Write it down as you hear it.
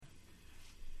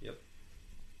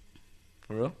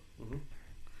For real? Mm-hmm.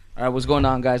 All right, what's going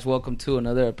on, guys? Welcome to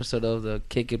another episode of the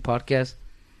Kick It podcast.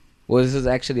 Well, this is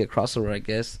actually a crossover, I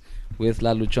guess, with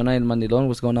La Luchona y El Mandilon.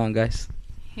 What's going on, guys?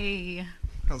 Hey.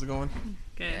 How's it going?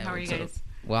 Good. Yeah, how are you guys?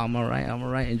 Well, I'm all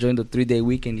right. Enjoying the 3-day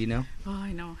weekend, you know? Oh,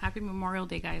 I know. Happy Memorial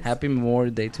Day, guys. Happy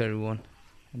Memorial Day to everyone.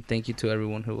 And thank you to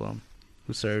everyone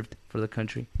who served for the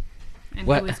country. And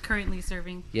who is currently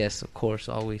serving. Yes, of course,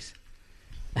 always.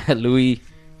 Louis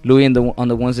on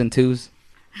the ones and twos.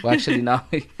 Well, actually, now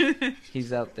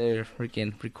he's out there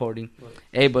freaking recording.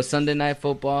 Hey, but Sunday night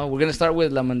football, we're going to start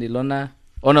with La Mandilona.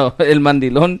 Oh, no, El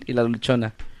Mandilon y La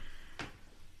Luchona.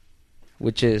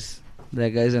 Which is,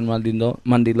 that guy's in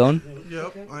Mandilon.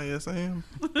 Yep, yes, I am.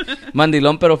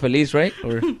 Mandilon pero feliz, right?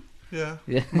 Or yeah.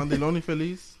 Mandilon y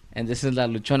feliz. And this is La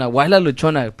Luchona. Why La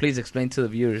Luchona? Please explain to the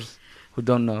viewers who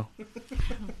don't know.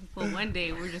 Well, one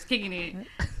day we're just kicking it,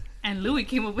 and Louis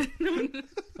came up with it.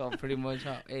 Oh, pretty much.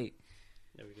 Hey.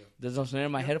 There we go. There's no snare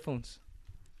in my headphones.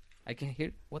 I can't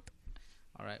hear. What?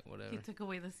 All right, whatever. He took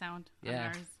away the sound. Yeah. On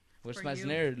ours. Where's my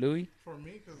snare, Louis? For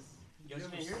me, because you guys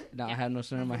can't hear it? No, I have no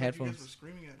snare in my headphones. You guys were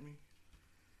screaming at me.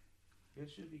 It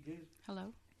should be good.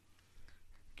 Hello?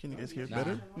 Can you guys hear it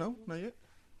better? No, not yet.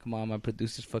 Come on, my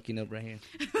producer's fucking up right here.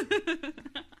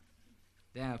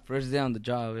 Damn, first day on the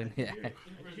job. And yeah,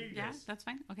 that's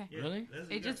fine. Okay. Yeah, really?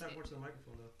 It just talk more to the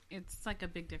microphone though. It's like a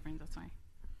big difference. That's fine.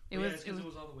 It was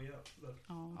all the way up. Look.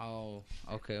 Oh,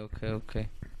 okay.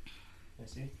 I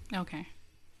see. Okay.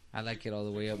 I like it all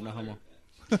the way up. No homo.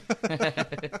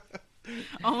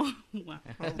 Oh, wow.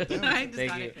 I just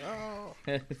got it. Oh.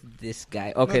 This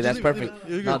guy. Okay, no, that's perfect.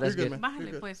 You're good. No, that's you're good.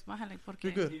 Bájale, pues, bájale, porque.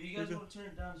 You're good. If you guys want to turn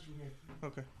it down, just from here.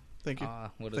 Okay. Thank you.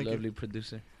 What a Thank lovely you.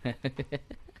 producer.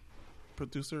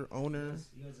 Producer, owner. Yes,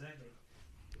 exactly.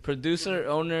 Producer,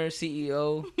 owner,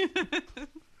 CEO.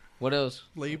 What else?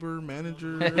 Labor,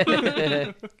 manager.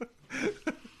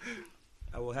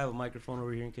 I will have a microphone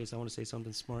over here in case I want to say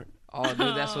something smart. Oh,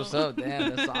 dude, that's what's up.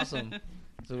 Damn, that's awesome.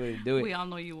 That's the way to do it. We all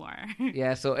know you are.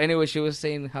 Yeah, so anyway, she was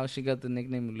saying how she got the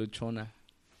nickname Luchona.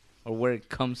 Or where it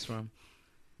comes from.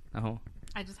 Uh-huh.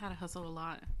 I just had to hustle a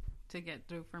lot to get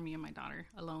through for me and my daughter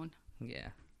alone. Yeah.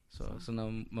 So now,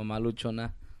 Mamá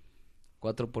Luchona.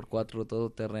 4x4, todo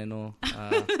terreno.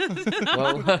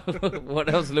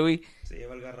 What else, Louis? Se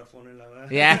lleva el garrafón en la mano.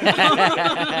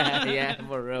 Yeah. Yeah,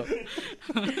 for real.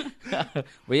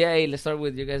 But yeah, hey, let's start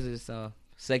with you guys'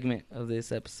 segment of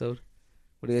this episode.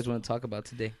 What do you guys want to talk about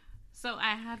today? So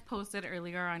I had posted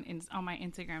earlier on my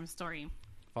Instagram story.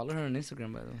 Follow her on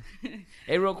Instagram, by the way.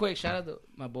 Hey, real quick, shout out to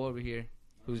my boy over here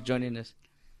who's joining us.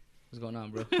 What's going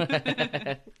on, bro?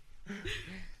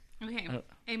 Okay,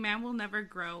 a man will never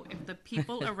grow if the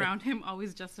people around him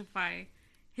always justify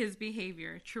his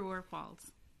behavior, true or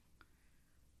false.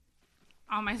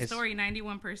 On my story,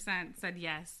 91% said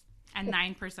yes, and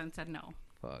 9% said no.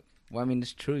 Fuck. Well, I mean,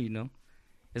 it's true, you know.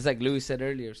 It's like Louis said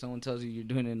earlier. If someone tells you you're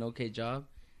doing an okay job,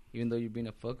 even though you're being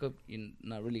a fuck up, you're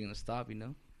not really going to stop, you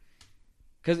know.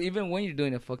 Because even when you're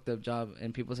doing a fucked up job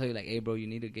and people tell you, like, hey, bro, you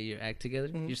need to get your act together,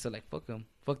 you're still like, fuck them.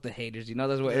 Fuck the haters. You know,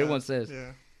 that's what everyone says.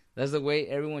 Yeah. That's the way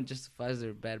everyone justifies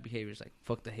their bad behaviors. Like,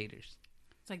 fuck the haters.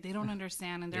 It's like they don't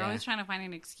understand, and they're always trying to find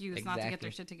an excuse not to get their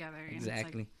shit together. And Exactly.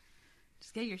 It's like,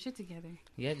 just get your shit together.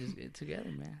 Yeah, just get it together,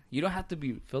 man. You don't have to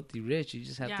be filthy rich. You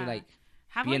just have to, like,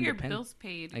 have be all your independent. bills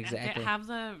paid. Exactly.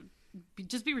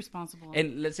 Just be responsible.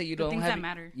 And let's say you don't things have that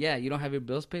matter. Yeah, you don't have your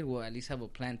bills paid. Well, at least have a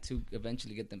plan to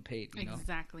eventually get them paid. You know?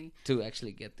 Exactly. To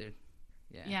actually get there.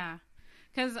 Yeah. Yeah,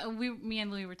 because me and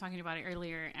Louis were talking about it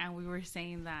earlier, and we were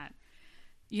saying that,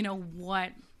 you know,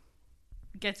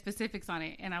 get specifics on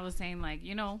it. And I was saying, like,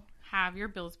 you know, have your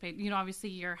bills paid. You know, obviously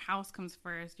your house comes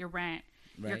first, your rent,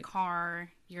 your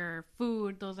car, your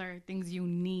food. Those are things you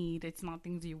need. It's not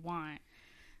things you want.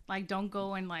 Like, don't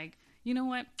go and, like, you know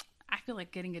what? I feel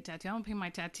like getting a tattoo. I'm going to pay my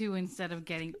tattoo instead of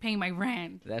paying my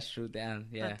rent. That's true, damn.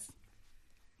 Yeah.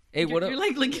 Hey, what up? You're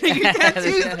like looking at your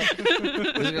tattoos.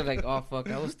 We're like, oh,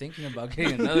 fuck. I was thinking about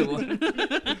getting another one.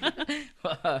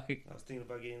 I was thinking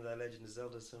about getting that Legend of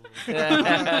Zelda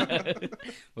somewhere.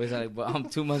 Was like, but I'm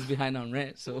 2 months behind on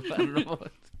rent, so I don't know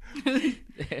what.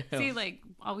 See, like,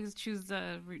 always choose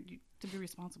to be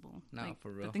responsible. No, like, for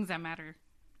real. The things that matter.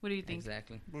 What do you think?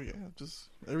 Exactly. Well, yeah, just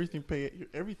pay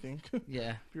everything.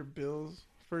 Yeah. Your bills,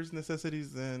 first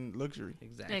necessities, and luxury.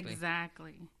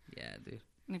 Exactly. Yeah, dude.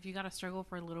 And if you got to struggle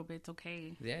for a little bit, it's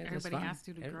okay. Yeah, everybody has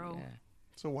to grow. Yeah.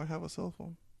 So why have a cell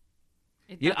phone?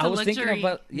 I was thinking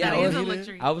about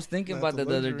luxury. I was thinking about that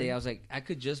the other day. I was like, I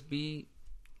could just be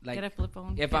like, get a flip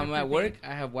phone. If I'm at work,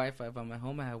 I have Wi-Fi. If I'm at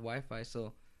home, I have Wi-Fi.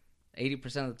 So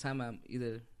 80% of the time, I'm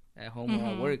either at home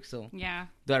or at work. So Yeah.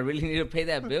 do I really need to pay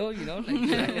that bill? You know, like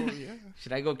Oh, yeah.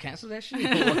 should I go cancel that shit?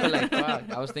 Like, fuck,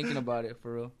 I was thinking about it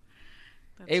for real.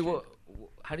 That's Hey, true.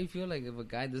 how do you feel like if a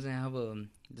guy doesn't have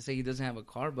let's say he doesn't have a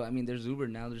car, but I mean, there's Uber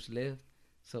now, there's Lyft.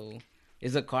 So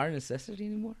is a car a necessity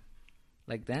anymore?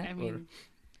 Like that? I mean,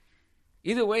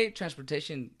 Either way,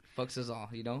 transportation fucks us all,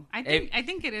 you know? I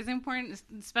think it is important,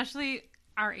 especially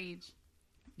our age.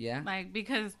 Yeah. Like,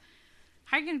 because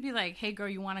how are you going to be like, hey, girl,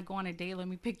 you want to go on a date? Let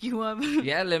me pick you up.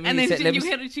 Yeah, let me And then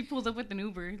say, she pulls up with an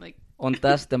Uber. Like,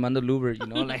 ontas te mando el Uber, you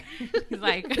know? Like, he's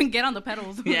like, get on the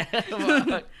pedals. yeah.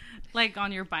 Like,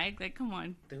 on your bike. Like, come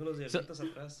on. Tengo los diablitos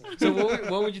atrás. So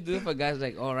what would you do if a guy's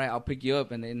like, all right, I'll pick you up,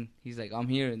 and then he's like, I'm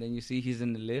here, and then you see he's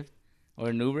in the Lyft or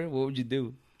an Uber? What would you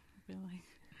do? I'd be like,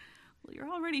 well, you're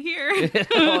already here.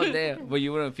 Oh, damn. But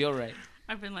you wouldn't feel right.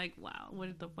 I've been like, wow,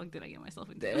 what the fuck did I get myself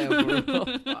into? Damn, bro.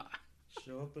 Fuck.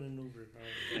 Show up in an Uber.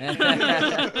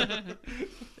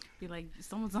 Be like,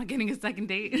 someone's not getting a second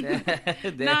date.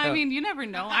 Damn. No, I mean, you never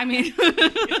know. I mean,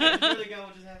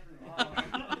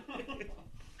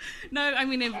 no, I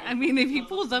mean, if he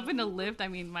pulls up in a Lyft, I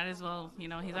mean, might as well, you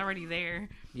know, he's already there.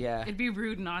 Yeah. It'd be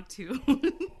rude not to.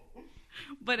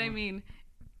 But I mean,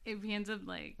 if he ends up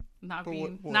like not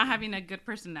having a good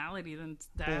personality, then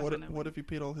that's What if he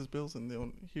paid all his bills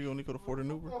and he only could afford an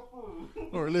Uber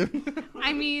or a Lyft?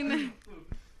 I mean,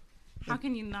 how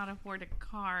can you not afford a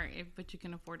car but you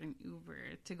can afford an Uber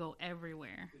to go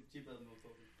everywhere?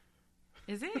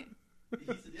 Is it?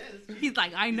 He's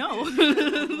like, I know.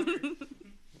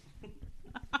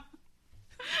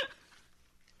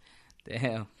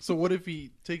 Damn. So what if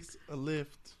he takes a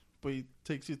Lyft, but he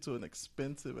takes you to an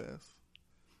expensive ass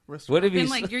restaurant? What if Then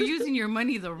he's like you're using your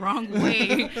money the wrong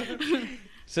way.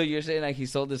 So you're saying like he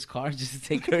sold his car just to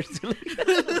take her to?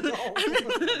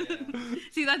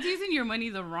 See, that's using your money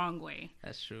the wrong way.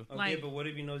 That's true. Okay, Like- but what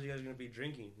if he knows you guys are going to be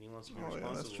drinking? He wants to be Oh yeah,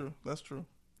 responsible. that's true. That's true.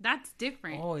 That's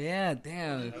different. Oh yeah,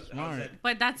 damn, How's smart. that?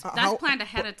 But that's How- planned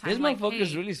ahead of time. This like,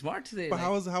 motherfucker's hey, really smart today. But like-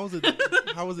 how is it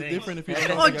Thanks. different if he Oh,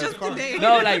 doesn't have a just car? today.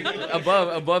 No, like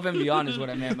above and beyond is what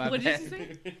I meant. My What bad. did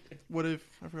you say? What if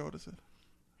I forgot what I said?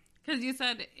 Because you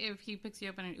said if he picks you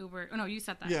up in an Uber. Oh no, you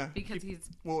said that. Yeah, Because he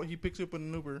picks you up in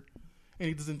an Uber, and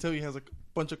he doesn't tell you he has a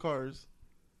bunch of cars.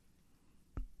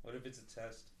 What if it's a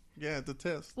test? Yeah, it's a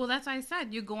test. Well, that's why I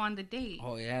said you go on the date.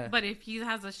 Oh yeah. But if he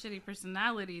has a shitty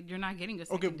personality, you're not getting a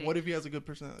second Okay, date. what if he has a good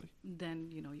personality? Then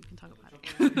you know you can talk about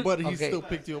it. But he Okay. still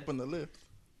picked you up on the lift.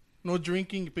 No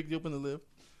drinking, he picked you up on the lift.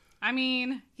 I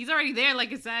mean, he's already there,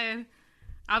 like I said.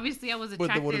 Obviously, I was But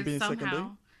there wouldn't attracted be a second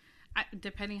somehow.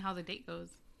 Depending how the date goes.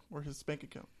 Or his bank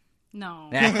account. No.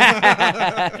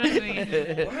 Trust me.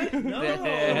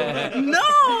 What?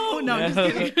 No, I'm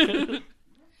just kidding.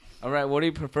 All right, what do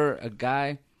you prefer? A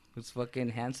guy who's fucking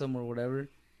handsome or whatever,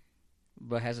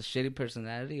 but has a shitty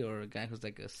personality, or a guy who's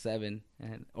like a 7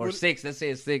 or What- 6? Let's say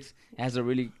a 6 has a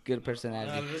really good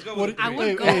personality. Let's go What- with I three.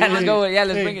 would go Let's go. hey,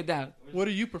 Let's hey, bring it down. What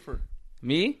do you prefer?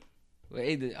 Me?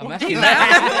 Wait, I'm asking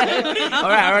that. all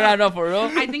right, no, for real.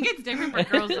 I think it's different for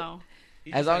girls, though.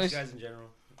 He as just long likes as- guys in general.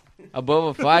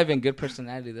 Above a 5 and good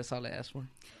personality. That's all I ask for.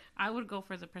 I would go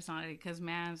for the personality because,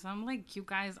 man, some like cute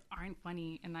guys aren't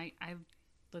funny, and I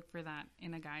look for that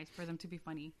in a guy for them to be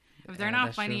funny. If they're Yeah, not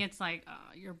that's funny, true. it's like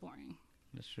you're boring.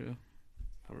 That's true.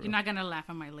 For real. You're not gonna laugh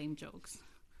at my lame jokes.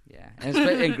 Yeah,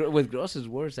 and with girls it's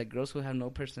worse. Like girls who have no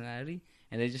personality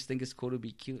and they just think it's cool to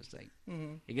be cute. It's like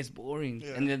it gets boring,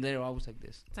 Yeah. and then they're always like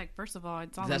this. It's like, first of all,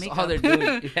 it's all That's the all makeup. they're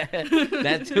doing. Yeah,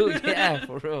 that too. Yeah,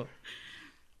 for real.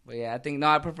 But yeah, I think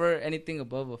I prefer anything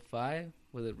above a 5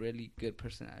 with a really good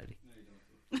personality.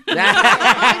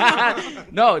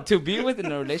 No, to be with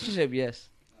in a relationship, yes.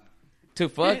 To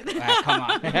fuck, come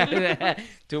on.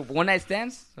 To one night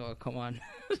stands, oh come on.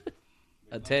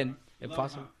 A 10, if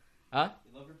possible. Huh?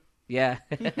 Yeah.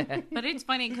 But it's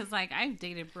funny because, like, I've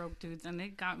dated broke dudes and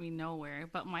it got me nowhere.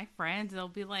 But my friends, they'll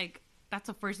be like, that's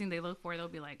the first thing they look for. They'll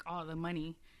be like, oh, the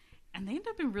money. And they end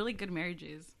up in really good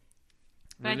marriages.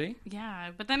 But Really? yeah.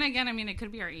 But then again, I mean, it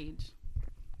could be our age.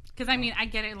 Because, I mean, I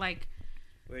get it, like,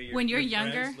 Wait, when you're your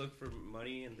younger- friends look for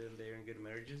money and then they're in good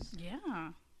marriages? yeah.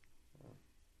 Well,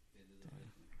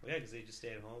 yeah, because they just stay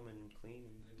at home and clean.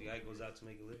 And the guy goes out to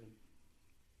make a living.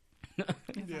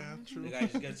 Yeah, true. The guy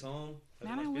just gets home.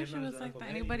 Man, I wish it was like that.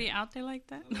 Anybody else? out there like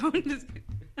that? No, I'm just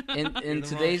kidding. In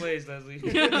today's place, Leslie.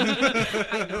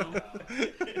 I know.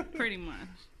 Pretty much.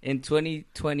 in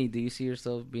 2020, do you see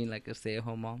yourself being like a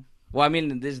stay-at-home mom? Well, I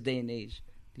mean, in this day and age,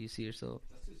 do you see yourself?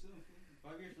 That's too soon.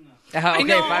 5 years from now. Okay, I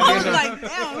know. 5 years. I was like,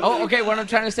 damn. Oh, okay. What I'm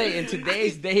trying to say, in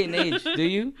today's day and age, do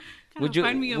you? Would you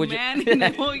find me a man in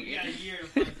the whole year? Yeah, a year.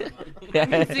 to find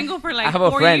somebody. Single for like I have a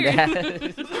 4 friend.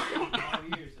 years. 5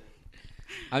 years.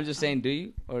 I'm just saying, do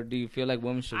you? Or do you feel like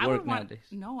women should work nowadays?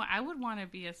 No, I would want to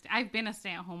be I've been a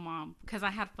stay-at-home mom because I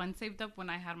had funds saved up when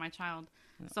I had my child.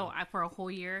 So for a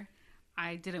whole year,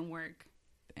 I didn't work.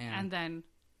 Damn.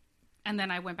 And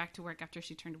then I went back to work after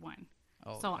she turned 1.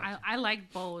 Oh, so gotcha. I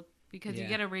like both because you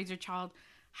get to raise your child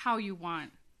how you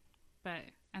want.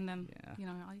 And then,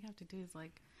 all you have to do is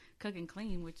like cook and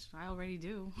clean, which I already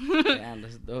do. Damn,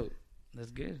 that's dope.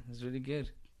 That's good. That's really good.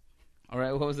 All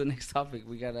right, what was the next topic?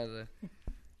 We got out of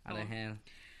hand.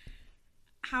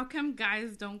 How come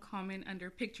guys don't comment under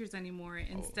pictures anymore?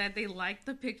 Instead, they like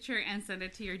the picture and send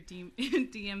it to your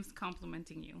DMs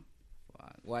complimenting you.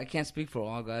 Well, I can't speak for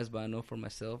all guys, but I know for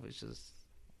myself, it's just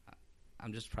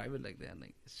I'm just private like that.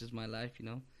 Like it's just my life,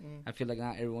 I feel like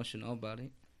not everyone should know about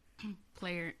it.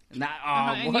 Player.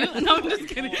 What? No, I'm just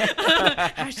kidding.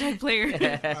 Hashtag player.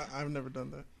 I've never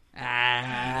done that.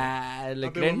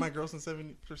 I've been with my girl for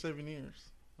 7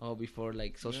 years. Oh, before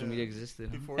like social media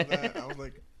existed. Before that, I was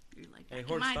like, "Hey,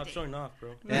 Horde, stop showing off,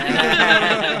 bro."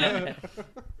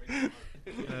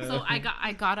 So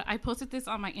I posted this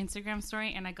on my Instagram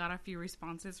story, and I got a few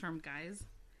responses from guys.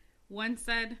 One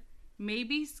said,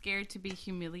 "Maybe scared to be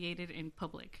humiliated in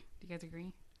public." Do you guys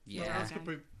agree? Yeah, that's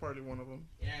probably one of them.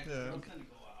 Yeah.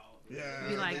 Yeah.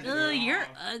 Be like, "Ugh, you're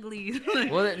ugly."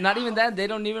 Well, not even that.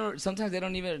 Sometimes they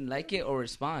don't even like it or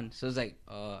respond. So it's like,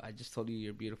 I just told you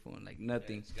you're beautiful, and like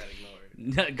nothing. Yeah, just got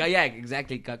ignored. Yeah,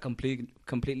 exactly. Got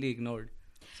completely ignored.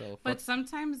 So, but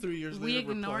sometimes 3 years we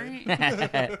later, ignore it.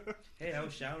 Hey, I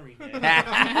was showering.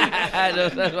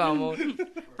 That's what I'm on.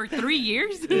 For 3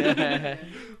 years?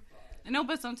 No,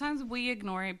 but sometimes we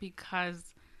ignore it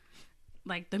because,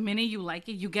 like, the minute you like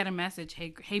it, you get a message.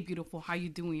 Hey, beautiful, how you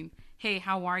doing? Hey,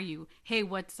 how are you? Hey,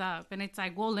 what's up? And it's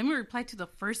like, well, let me reply to the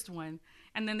first one.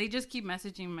 And then they just keep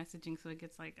messaging. So it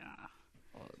gets like,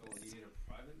 So you need a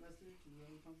private message? Is that what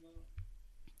you're talking about?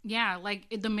 Yeah, like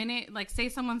the minute, like say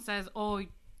someone says, "Oh,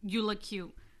 you look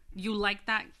cute," you like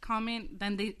that comment,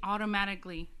 then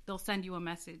they'll send you a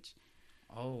message.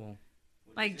 Oh,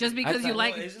 like just because you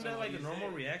like. Isn't that like a normal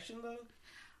reaction though?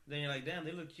 Then you're like, damn,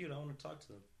 they look cute. I want to talk to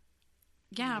them.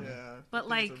 Yeah, but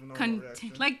like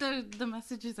like the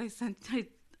messages I sent,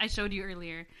 I showed you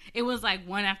earlier. It was like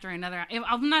one after another.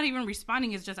 I'm not even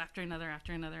responding. It's just after another,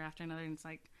 and it's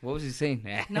like. What was he saying?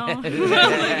 No. They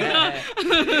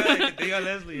got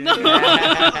Leslie. No.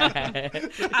 I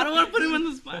don't want to put him on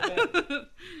the spot.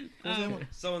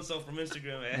 So and so from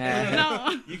Instagram.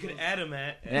 No. You can add him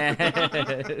at.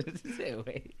 Say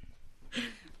wait.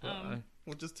 Well,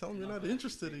 just tell them you're not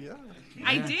interested. Yeah.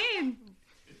 I did.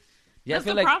 Yeah,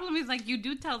 That's the problem is like you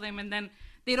do tell them and then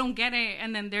they don't get it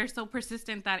and then they're so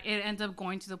persistent that it ends up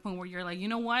going to the point where you're like, you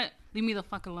know what? Leave me the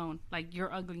fuck alone. Like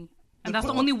you're ugly. And that's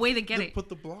the only way to get it. Put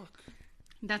the block.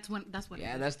 That's what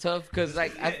yeah, that's tough because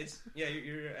like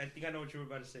you're I think I know what you were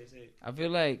about to say. Say it. I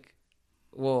feel like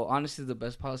well, honestly the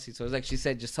best policy. So it's like she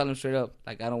said, just tell him straight up,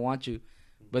 like I don't want you.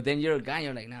 But then you're a guy and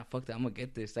you're like, nah, fuck that, I'm gonna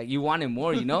get this. Like you want it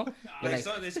more, you know? Like,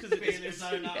 so it's because it's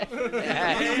not enough.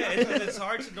 It's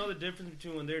hard to know the difference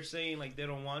between when they're saying like they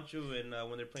don't want you and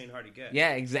when they're playing hard to get.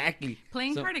 Yeah, exactly.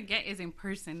 Playing hard to get is in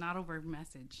person, not over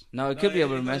message. No, it could be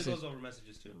over message. It goes over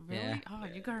messages too. Really? Yeah. Oh,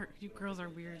 you girls are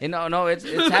weird. No, it's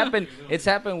happened. It's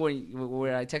happened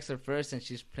where I text her first and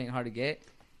she's playing hard to get,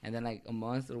 and then like a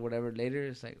month or whatever later,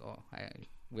 it's like, oh,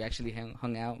 we actually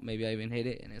hung out. Maybe I even hit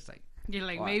it, and it's like. You're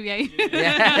like, wow. maybe I...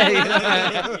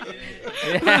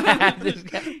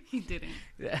 He didn't.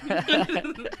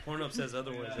 Pornhub says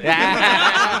otherwise.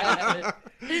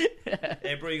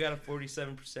 Hey, bro, you got a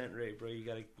 47% rate, bro. You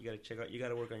gotta check out. You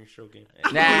gotta work on your stroke game.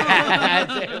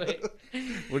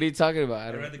 What are you talking about?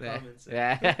 I read the comments.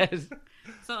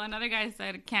 So another guy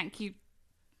said, can't keep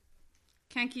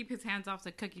his hands off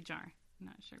the cookie jar. I'm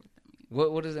not sure what that means.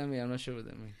 What does that mean? I'm not sure what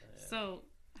that means. So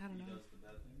I don't know.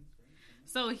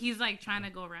 So he's like trying to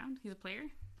go around. He's a player.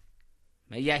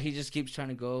 Yeah, he just keeps trying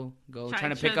to go,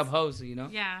 trying to pick up hoes. You know.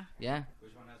 Yeah. Yeah.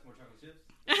 Which one has more chocolate chips?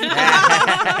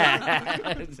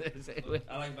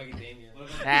 I like macadamia.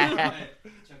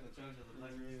 Chocolate chunks.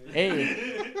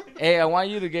 Hey, I want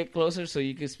you to get closer so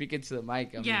you can speak into the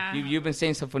mic. I mean, you've been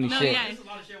saying some funny shit. Yeah. There's a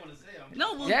lot of shit I want to say.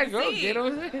 No, we'll yeah, go get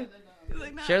over there.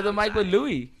 Like, nah, share the mic with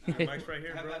Louis. Mic's right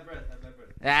here, Have bro. bad breath.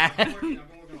 I've been working all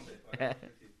day.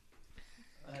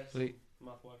 Sweet.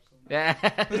 Mouthwash.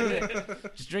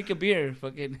 Just drink a beer,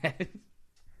 fucking. Like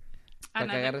I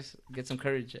gotta get some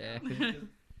courage. I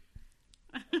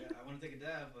want to take a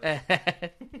dab,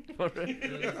 but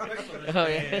oh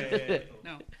yeah.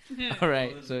 No. All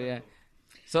right. So yeah.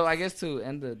 So I guess to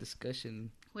end the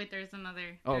discussion. Wait, there's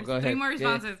another. Oh, there's go ahead. 3 more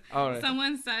responses. Yeah. All right.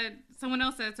 Someone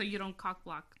else said, so you don't cock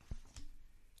block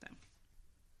them.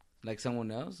 Like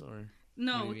someone else, or?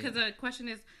 No, Maybe. because the question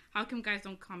is, how come guys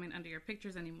don't comment under your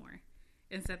pictures anymore?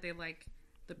 Instead, they like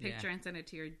the picture and send it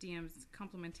to your DMs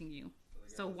complimenting you.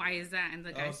 So why is that? And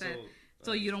the guy said,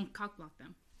 so you don't cock block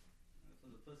them.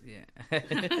 Yeah.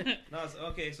 No,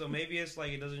 okay, so maybe it's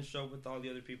like it doesn't show up with all the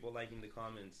other people liking the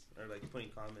comments or like putting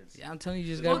comments. Yeah, I'm telling you,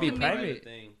 you just gotta be private.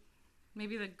 Thing.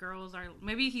 Maybe the girls are.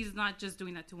 Maybe he's not just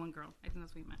doing that to one girl. I think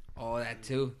that's what he meant. Oh,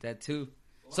 that too.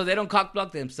 So they don't cock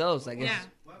block themselves, I guess. Yeah.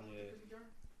 What? Yeah. Cookie jar?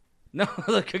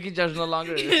 No, the cookie jar's no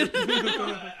longer. I skipped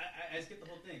the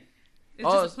whole thing. It's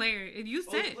just a player. And you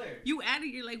said player. you added.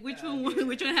 You're like, which one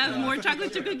has more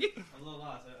chocolate chip cookie? I'm a little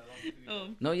lost. I don't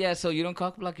think No, yeah. So you don't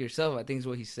cock block yourself. I think is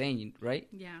what he's saying, right?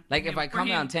 Yeah. Like if For I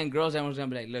comment him. on 10 girls, everyone's gonna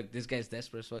be like, "Look, this guy's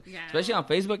desperate as fuck." Yeah. Especially on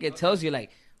Facebook, it tells you like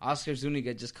Oscar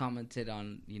Zuniga just commented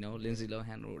on Lindsay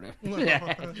Lohan or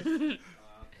whatever.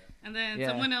 And then Yeah.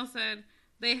 someone else said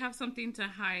they have something to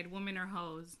hide. Women are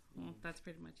hoes. Well, that's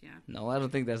pretty much No, I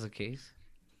don't think that's the case.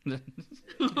 I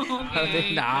don't Okay.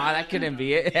 think, nah, that couldn't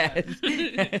be it.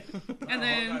 And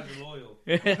then all guys are loyal.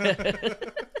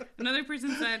 another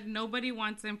person said nobody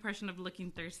wants the impression of looking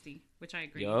thirsty, which I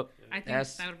agree. Yup. I think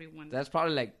That's- that would be one. That's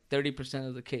probably like 30%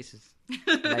 of the cases.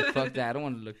 Like, fuck that. I don't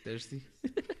want to look thirsty.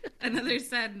 Another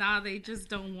said, nah, they just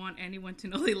don't want anyone to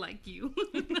know they like you.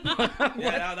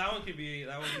 Yeah, that one could be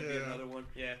another one.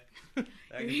 Yeah, that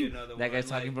could be another one. That guy's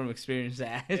talking like, from experience.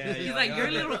 Yeah, He's like, you're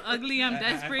a little ugly. I'm I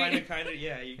desperate. find it kind of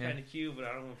you're kind of cute, but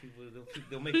I don't want people.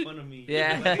 They'll make fun of me.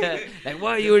 Yeah. Like,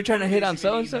 what? You were trying to hit on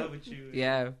so and so?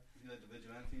 Yeah. You like the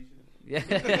vigilante and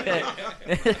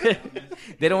shit? Yeah.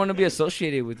 They don't want to be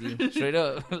associated with you. Straight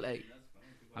up. Like,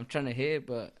 I'm trying to hit,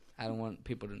 but I don't want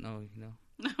people to know, No.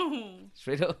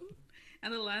 Straight up.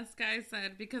 And the last guy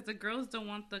said, because the girls don't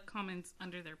want the comments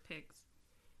under their pics.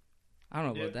 I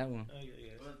don't know about that one.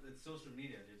 But it's social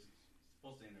media. They're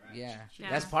supposed to interact. Yeah. Yeah.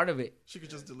 That's part of it. She could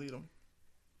just delete them.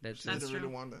 That's She That's didn't true.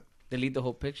 really want that. delete the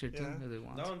whole picture too Yeah. if they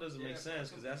want. That one doesn't make sense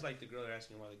because that's like the girl they're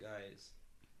asking why the guy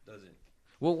doesn't.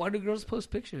 Well, why do girls post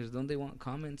pictures? Don't they want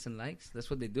comments and likes? That's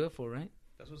what they do it for, right?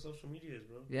 That's what social media is,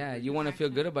 bro. Yeah, you want to feel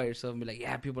good about yourself and be like,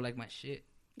 yeah, people like my shit.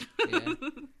 Yeah,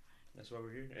 That's why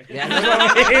we're here. yeah, that's why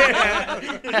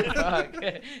we're here. Fuck.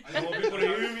 I want people to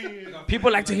hear me.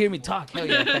 People like to hear me talk. Hell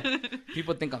yeah.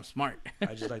 People think I'm smart.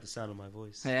 I just like the sound of my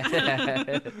voice.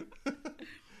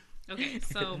 Okay,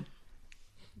 so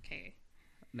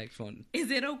Next one.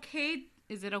 Is it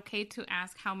okay to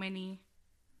ask how many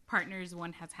partners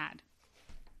one has had?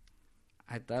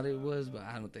 I thought it was, but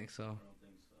I don't think so.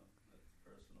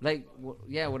 Like,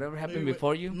 yeah, whatever happened Maybe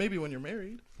before you. Maybe when you're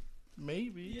married.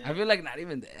 Maybe. I feel like not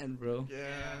even then, bro. Yeah.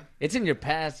 It's in your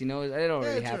past, you know. It Yeah, already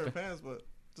it's in your happened. past, but it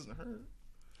doesn't hurt.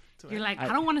 You're like, I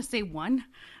don't want to say one.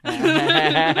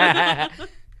 I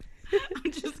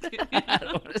I'm just kidding.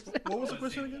 don't wanna say- What was the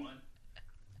question again?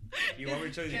 You want me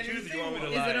to tell you the truth or you want me to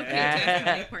Is lie? it okay to ask how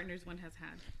many partners one has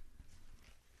had?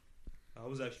 I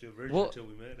was actually a virgin Well, until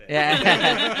we met.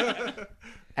 Yeah.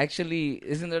 Actually,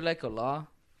 isn't there like a law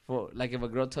for like if a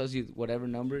girl tells you whatever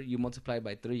number, you multiply it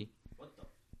by 3? What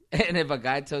the? And if a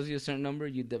guy tells you a certain number,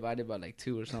 you divide it by like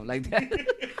 2 or something like that.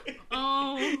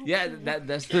 Oh. Yeah,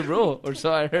 that's the rule, or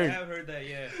so I I heard. have heard that,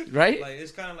 yeah. Right? Like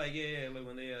it's kind of like like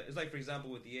when they it's like for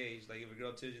example with the age, like if a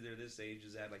girl tells you they're this age,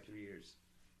 just add like 3 years,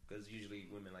 because usually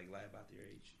women like lie about their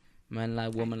age. Man lie,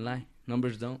 woman lie.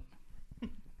 Numbers don't.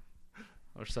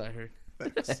 Or so I heard.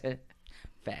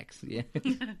 Facts, yeah.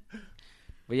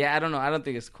 But yeah, I don't know. I don't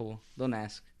think it's cool. Don't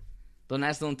ask. Don't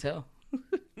ask, don't tell.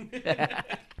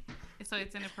 So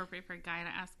it's inappropriate for a guy to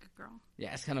ask a girl.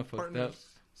 Yeah, it's kind of fucked up. Partners,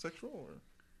 sexual or?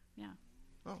 Yeah.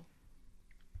 Oh.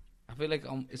 I feel like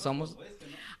it's almost.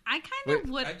 I kind Wait, of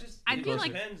would. I'd It be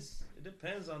like, depends. It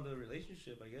depends on the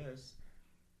relationship, I guess.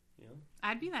 You know.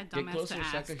 I'd be that Get dumbass closer to so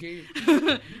I ask. can hear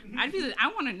you. I'd be. I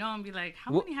want to know and be like,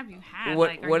 how What- many have you had? what-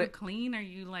 Like, are what you it- clean? Are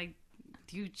you like,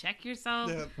 do you check yourself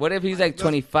Yeah. What if he's like That's-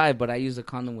 25, but I use a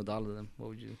condom with all of them? What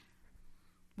would you?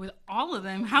 with all of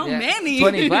them? How Yeah, many?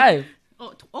 25.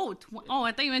 Oh,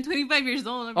 I thought you meant 25 years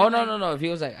old. I'd be Oh, like, no. If he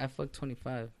was like, I fucked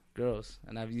 25 girls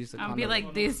and I've used a condom. I'd be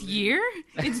like, this year?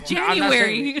 It's I'm not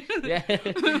January. saying- yeah.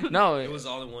 No. It was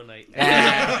all in one night.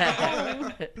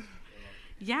 Yeah.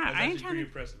 Yeah, That's I ain't actually trying pretty to.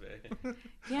 impressive.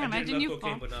 Yeah, I imagine did you enough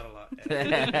cocaine, fall. but not a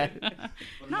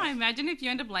lot. No, imagine if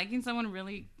you end up liking someone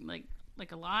really like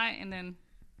a lot, and then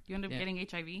you end up Yeah. getting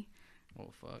HIV. Oh,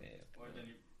 fuck. Or then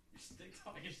your stick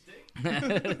on your stick.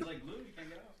 It's like glue, you can't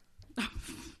get out.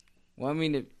 Well, I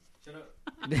mean, if. Shut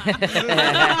up.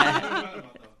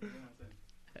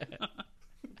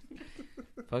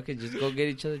 Fuck it, just go get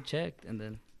each other checked and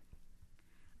then.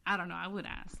 I don't know. I would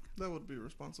ask. That would be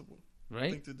responsible.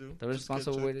 Right? thing to do. The Just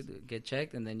responsible get way to checked. get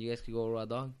checked, and then you guys can go raw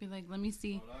dog. Be like, let me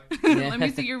see. Yeah. Let me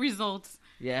see your results.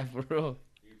 Yeah, for real.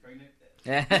 You pregnant?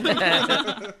 Yeah.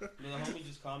 The homie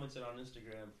just commented on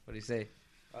Instagram. What do you say?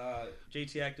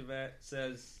 JT Activat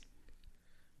says,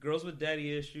 girls with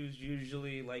daddy issues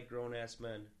usually like grown-ass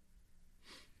men.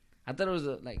 I thought it was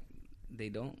like they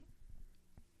don't.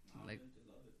 Like,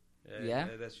 yeah?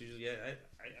 That's usually,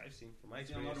 I've seen from my I've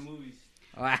seen a lot experience. of movies.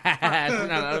 I've seen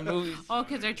a lot of movies. Oh,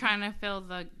 because they're trying to fill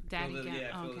the daddy Fill the, gap. yeah,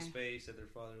 Oh, fill the okay. space that their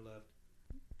father left.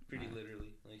 Pretty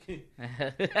literally. Like,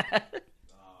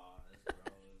 Oh,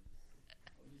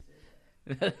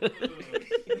 that's gross.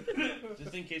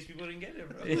 just in case people didn't get it,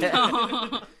 bro. Yeah.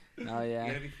 Oh, No, You yeah.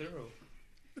 gotta be thorough.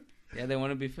 Yeah, they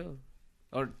want to be filled.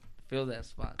 Or fill that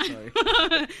spot, sorry.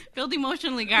 filled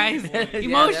emotionally, guys. Yeah, there we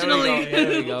Emotionally. go,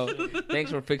 there we go.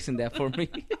 Thanks for fixing that for me.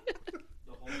 The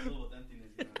whole fill with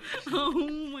emptiness. Oh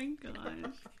my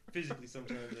gosh. Physically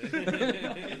sometimes.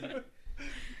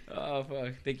 Oh,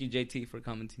 fuck. Thank you, JT, for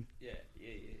commenting. Yeah.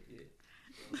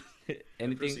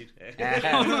 Anything? Proceed.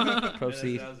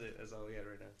 Proceed. That was it. That's all we had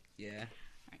right now. Yeah.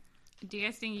 Do you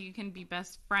guys think you can be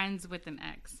best friends with an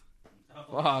ex?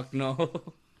 Fuck, no.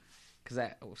 Because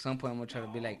at some point, I'm going to try to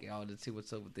be like, oh, let's see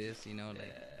what's up with this, you know?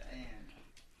 Like, Damn.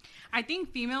 I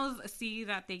think females see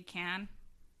that they can,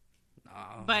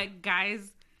 oh. but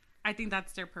guys, I think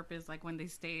that's their purpose. Like when they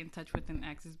stay in touch with an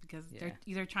ex is because they're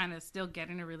either trying to still get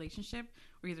in a relationship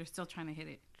or either still trying to hit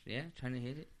it. Yeah, trying to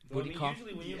hit it. Well, I Booty mean, call.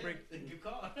 usually when you break, Good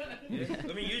call. yeah.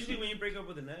 I mean, usually when you break up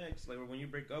with an ex, like, or when you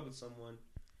break up with someone,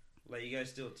 like, you guys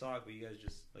still talk, but you guys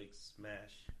just like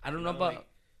smash. I don't You know about. like,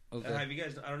 Okay. have you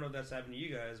guys? I don't know if that's happened to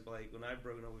you guys, but like when I've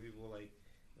broken up with people, like,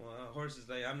 well, horses.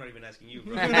 Like, I'm not even asking you,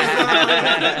 bro.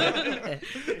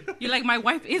 You're like, my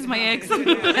wife is my ex.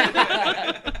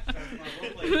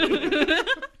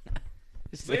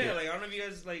 But yeah, like, I don't know if you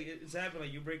guys, like, it's happened,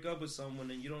 like, you break up with someone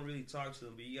and you don't really talk to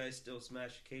them, but you guys still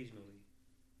smash occasionally.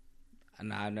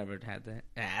 No, I've never had that.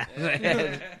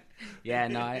 Yeah,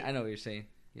 no, I know what you're saying.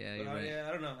 Yeah, But, you're right. yeah,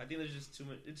 I don't know. I think there's just too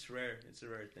much. It's rare. It's a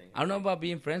rare thing. I don't know about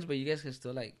being friends, but you guys can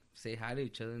still like say hi to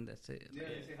each other, and that's it. Yeah,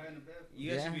 they say hi in the bathroom.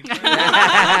 You guys Yeah. should be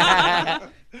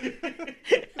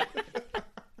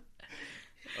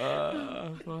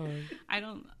friends. Fuck. I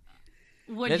don't.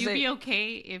 Would Let's you say- be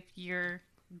okay if your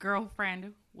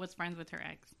girlfriend was friends with her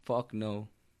ex? Fuck no.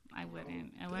 I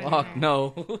wouldn't. I wouldn't. Fuck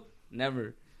no.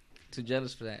 Never. Too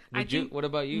jealous for that. I Would you? think- What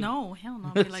about you? No, hell no.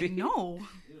 I'd be See? like, no.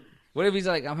 What if he's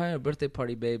like, I'm having a birthday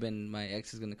party, babe, and my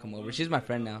ex is gonna come over. She's my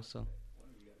friend now, so.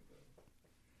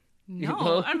 You No.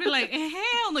 go? I'd be like,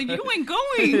 hell no, you ain't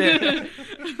going.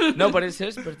 No, but it's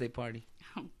his birthday party.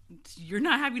 You're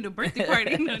not having a birthday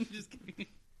party. No, I'm just kidding.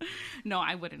 No,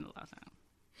 I wouldn't allow that.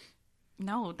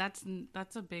 No, that's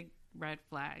a big red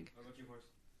flag. What about you, horse?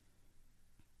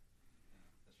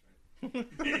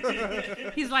 That's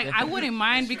right. He's like, I wouldn't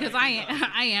mind because I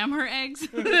am her ex.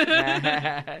 Good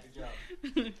job.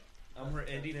 I'm her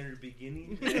ending and her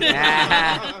beginning.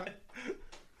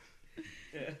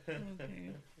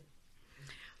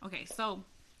 Okay, so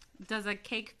does a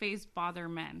cake face bother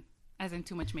men? As in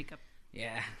too much makeup?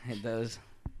 Yeah, it does.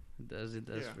 It does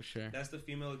Yeah. for sure. That's the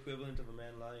female equivalent of a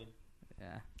man lying.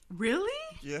 Yeah. Really?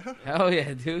 Yeah. Hell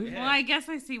yeah, dude. Yeah. Well, I guess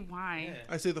I see why. Yeah.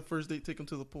 I say the first date, take him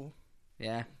to the pool.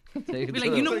 Yeah. Take it Be to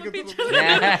like, the- you know Take what, it to bitch? the-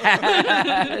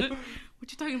 Yeah.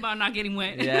 What you talking about not getting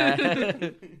wet? Yeah.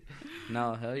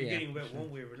 No, hell You're yeah. getting wet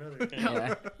one way or another.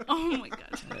 Yeah. Oh my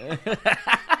god.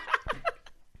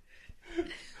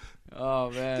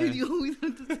 Oh man. Dude, you always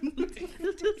have to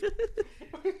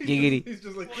Giggity. He's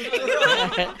just like,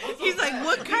 He's like,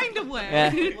 what kind of wet?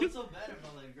 Yeah. What's so bad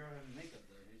about like a girl having makeup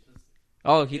though? It's just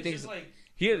Oh, he It's thinks. just like,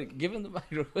 Here, give him the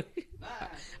microphone. nah.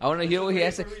 I want to hear what he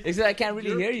has to say. He said, I can't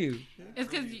really hear you. It's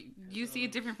because you see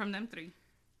it different from them three.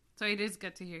 So it is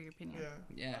good to hear your opinion. yeah.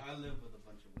 Yeah. I live with a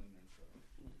bunch of women, so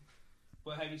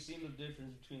but have you seen the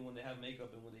difference between when they have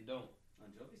makeup and when they don't?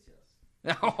 on Joey's yes.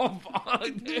 Oh, fuck.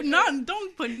 Dude, Dude.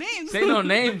 don't put names. Say no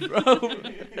names, bro.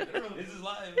 This is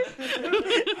live.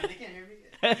 They can't hear me.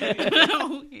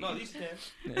 Okay. No, these can.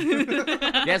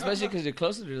 Yeah, especially because you're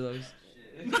closer to those.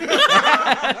 Shit. I'll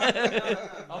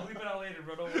bleep it out later,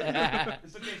 bro. Don't worry.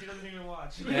 It's okay. She doesn't even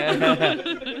watch. She's gonna lie.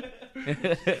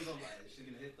 She's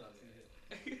gonna hit though.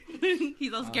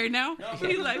 He's all scared now. No,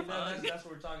 He's but like, that's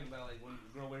what we're talking about. Like when a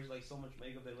girl wears like so much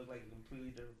makeup, they look like a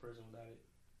completely different person without it.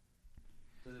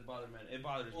 Does it bother men? It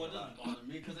bothers Well, me it a lot. doesn't bother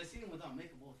me because I see them without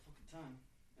makeup all the fucking time,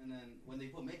 and then when they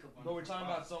put makeup on, But we're talking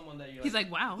about someone that you're. he's like,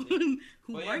 wow, Yeah.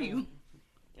 who But are you?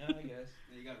 Yeah, I guess.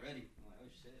 Then you got ready. I'm like, oh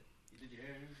shit, you did your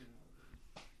hair and everything.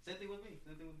 Same thing with me.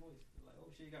 Same thing with boys. They're like, oh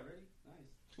shit, you got ready.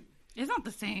 Nice. It's not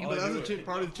the same. But Oh, that's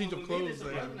part of the change of clothes.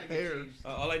 Hair.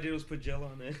 All I did was put gel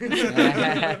on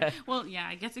it. Well, yeah,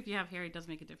 I guess if you have hair, it does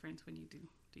make a difference when you do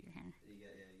your hair. You gotta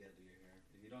do your hair.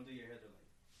 If you don't do your hair, they're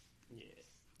like, Yeah.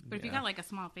 But if you got like a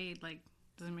small fade, like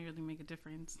doesn't really make a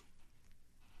difference.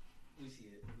 we see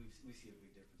it. We see a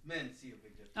big difference. Men see a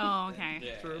big difference. Oh, okay.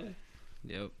 Yeah. True.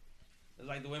 Yep. It's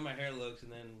like the way my hair looks,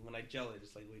 and then when I gel it,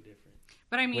 it's like way different.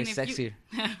 But I mean, Way if sexier.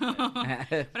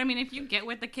 you, but I mean, if you get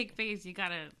with the cake phase, you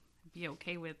gotta be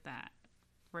okay with that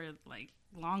for like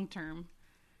long term,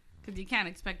 because you can't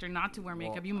expect her not to wear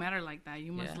makeup. Well, you met her like that.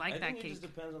 You must yeah. like I that think it cake. just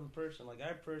depends on the person. Like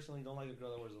I personally don't like a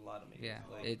girl that wears a lot of makeup. Yeah,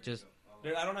 Like, it just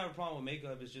I don't have a problem with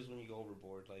makeup. It's just when you go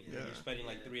overboard. Like Yeah. you're spending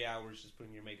like 3 hours just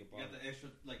putting your makeup You on. got the extra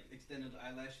like extended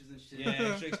eyelashes and shit. Yeah,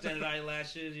 extra extended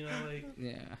eyelashes. You know, like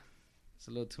yeah, it's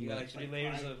a little too you got much. like 3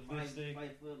 layers of lipstick. 5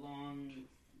 foot long. It's,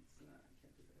 I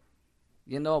can't do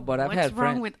that. You know, but I've What's had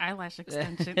wrong friends. with eyelash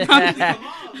extension? Come on.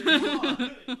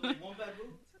 Like one bad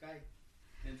move, guy,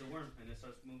 and it's a worm, and it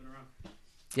starts moving around.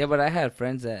 Yeah, but I had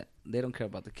friends that they don't care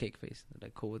about the cake face. They're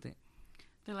like cool with it.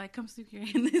 They're like, come see here,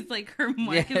 and it's like her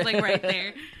mark is like right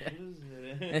there.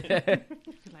 You're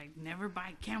like, never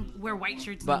buy, can't wear white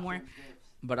shirts no But- more.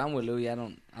 But I'm with Louis.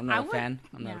 I'm I not a would- fan.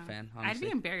 I'm not yeah. a fan. I'd Honestly.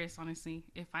 be embarrassed, honestly,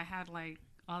 if I had like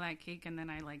all that cake and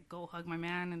then I like go hug my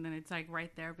man and then it's like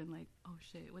right there. I've been like, oh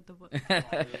shit, what the fuck?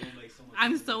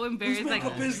 I'm so embarrassed. Like,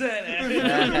 makeup is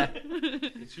that?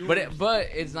 It's yours. but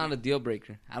it's not a deal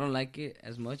breaker. I don't like it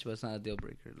as much, but it's not a deal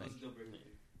breaker. Like,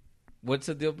 What's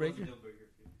a deal breaker for you? what's a deal breaker? What's a deal breaker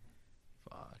for you?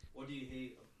 Fuck. What do you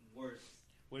hate worse?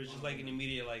 Where it's just like an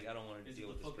immediate like I don't want to Is it deal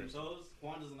the with this fucking person. toes?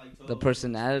 Juan doesn't like toes. The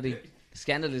personality,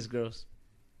 scandalous girls,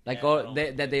 like Yeah, I oh don't they,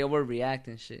 like that they overreact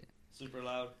and shit. Super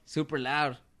loud. Super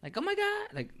loud. Like oh my god.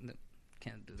 Like no,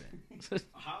 can't do that.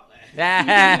 How?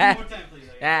 Yeah. More time, please.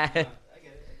 Yeah. I get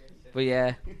it. But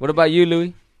yeah, what about you,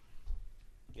 Louis?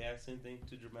 Yeah, same thing.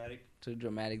 Too dramatic. Too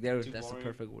dramatic. There, Too that's the boring.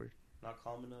 perfect word. Not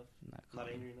calm enough. Not Not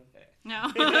cool. angry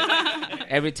enough. no.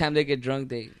 Every time they get drunk,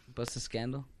 they bust a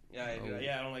scandal. Yeah, Oh.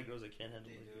 I don't like girls that can't handle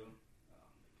They it. do.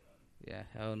 Yeah,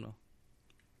 hell no.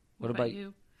 What about about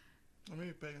you? I may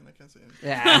be pagan. I can't say anything.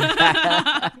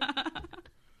 Yeah.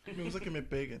 Me gusta que me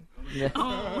peguen. Yeah.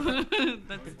 Oh,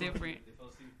 that's different. They fell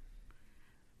asleep.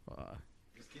 Fuck.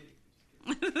 Just kidding.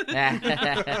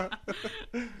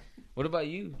 What about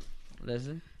you,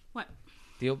 Leslie? What?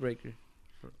 Deal breaker. Is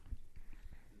it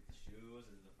the shoes?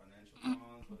 Is it the financial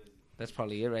cons? What is it? That's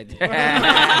probably it right there.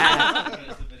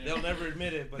 They'll never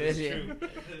admit it, but it's Yeah. true.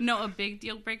 No, a big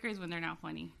deal breaker is when they're not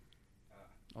funny.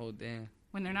 Oh damn.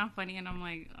 When they're not funny, and I'm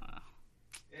like,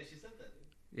 Yeah, she said that. Dude.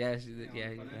 Yeah, she did. Yeah,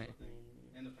 the you're financial right. thing.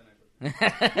 And the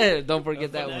financial thing. Don't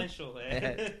forget that one. Financial,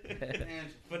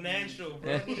 financial,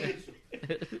 bro.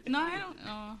 no, I don't.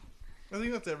 I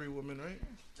think that's every woman, right?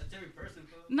 That's every person,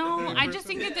 bro. No, Every I just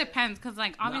person? think it depends, cause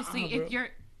like obviously Nah, bro. if you're,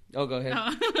 Oh, go ahead.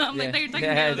 I'm Yeah. like, you're talking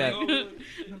Yeah, about. yeah.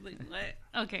 I was like, what?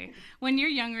 Okay, when you're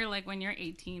younger, like when you're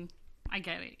 18, I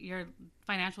get it. Your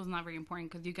financial is not very important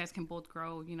because you guys can both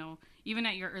grow, you know, even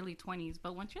at your early 20s.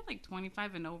 But once you're like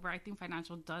 25 and over, I think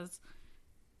financial does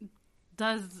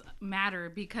matter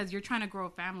because you're trying to grow a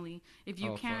family. If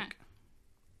you Oh, can't,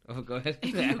 fuck. Oh, go ahead.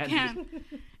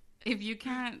 if you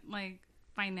can't like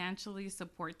financially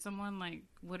support someone, like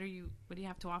what do you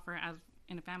have to offer as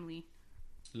in a family?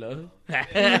 Love. Love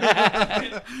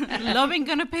ain't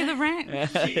gonna pay the rent.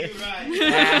 Shit, you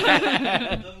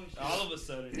right. All of a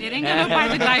sudden. It ain't gonna buy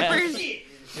the diapers. We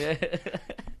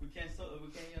can't soap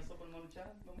on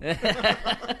the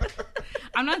chat.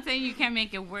 I'm not saying you can't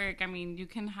make it work. I mean, you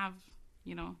can have,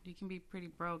 you know, you can be pretty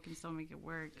broke and still make it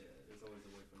work. Yeah, there's always a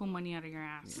way for Pull money out of your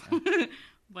ass.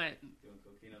 But doing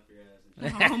cocaine up your ass.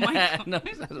 And oh my god. No,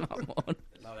 that's mamón.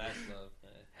 No, that's love.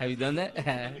 Have you done that?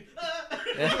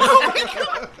 Oh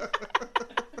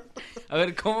A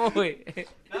ver, ¿cómo, güey?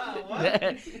 Nah,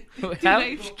 what? Dude, How-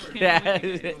 I Yeah.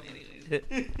 can't.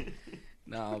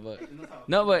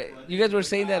 No, but you guys were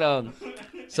saying that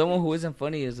someone who isn't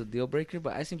funny is a deal breaker,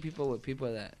 but I seen people with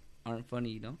people that aren't funny,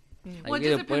 you know? Like Well, it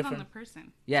either just depends on the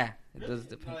person. Yeah, it Really? does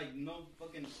depend. Like no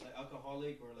fucking like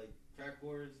alcoholic or like crack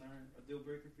whores aren't a deal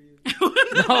breaker for you.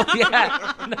 No,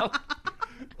 yeah, no,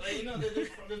 Like you know, there's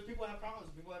people have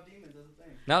problems, people have demons. That's the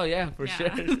thing. no, yeah, for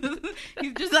Yeah. sure.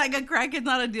 He's just like a crackhead's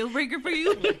not a deal breaker for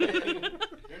you. They're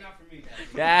not for me.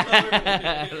 Guys.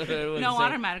 Yeah. No,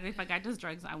 automatically, if a guy does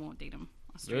drugs, I won't date him.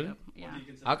 Straight Really? up. What Yeah. do you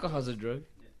consider Alcohol's a drug.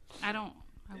 I don't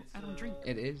It's, drink.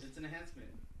 It is. It's an enhancement.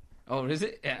 Oh, is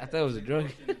it? Yeah, I thought it was a Like drug.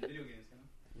 motion in video games,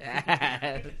 you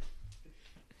know?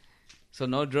 So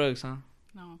no drugs, huh?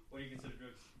 No. What do you consider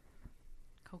drugs?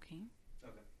 Cocaine.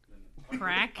 Okay.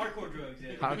 Crack? Hardcore drugs.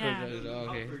 Yeah. Hardcore Yeah. drugs. Oh,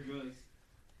 okay. Hardcore drugs.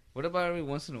 What about every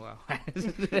once in a while?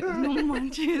 No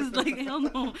manches. Like, hell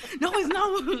no. No, it's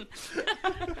not.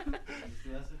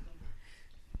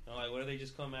 No, like, what if they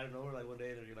just come out of nowhere, like, one day,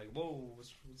 and you're like, whoa,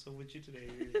 what's up with you today?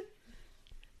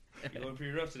 You're going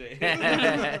pretty rough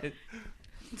today.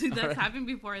 Dude, that's happened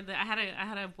before. I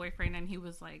had a boyfriend, and he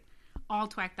was, like, all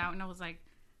twacked out, and I was like,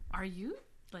 are you,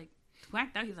 like,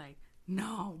 twacked out? He's like,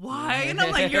 no, why? And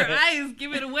I'm like, your eyes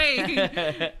give it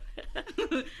away. I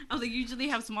was like, you usually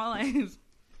have small eyes.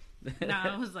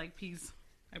 Nah, I was like, peace.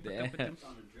 I broke up with him. It's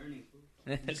on a journey, fool.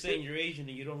 I'm just saying you're Asian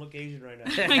and you don't look Asian right now.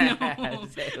 I know.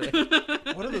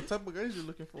 What are the type of guys you're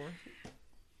looking for?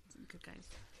 Good guys.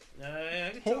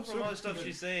 I can tell from all the stuff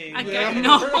she's saying.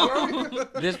 No.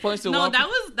 This point's to No, walk.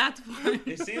 that's fine.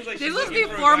 It seems like This she's was looking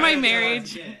for a before guy my that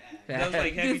marriage. does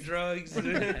like heavy drugs,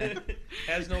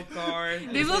 has no car.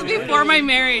 This was before my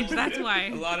marriage. That's A why.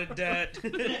 lot of debt.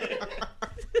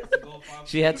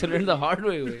 She had to learn the hard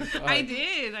way. Wait. I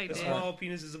did. A small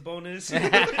penis is a bonus.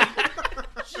 Yes.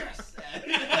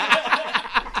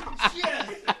 Yes.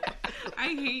 I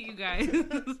hate you guys.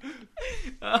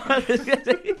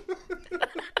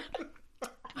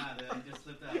 Nah, dude, I just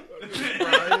slipped out. It's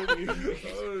an inside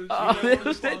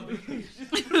joke.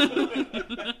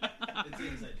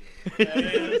 Yeah,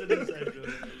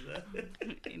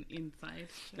 it's an inside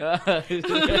joke.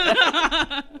 Inside.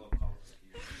 Well, call it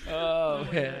here. Oh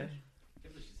man. I can't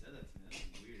believe she said that to me.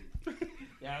 That's weird.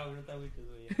 Yeah, I thought we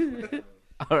could.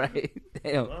 All right.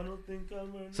 Damn. I don't think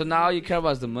I'm So now all you care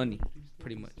about is the money,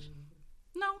 pretty much.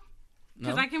 No, No.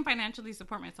 because I can financially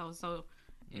support myself. So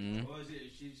Mm. What was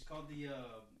it? She's called the,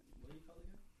 what do you call it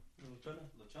again?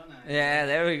 Luchona. Yeah,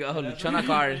 there we go. Luchona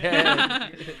card.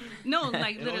 no,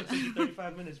 like It only literally. took you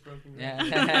 35 minutes, bro. Yeah.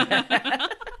 That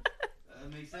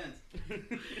makes sense.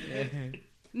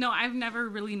 No, I've never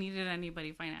really needed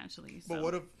anybody financially. So. But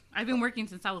what if I've been working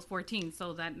since I was 14,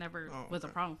 so that never was a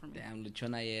okay. problem for me. Damn,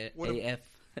 Luchona What if- AF.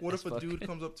 what As if a fuck. dude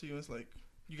comes up to you and is like,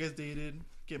 you guys dated,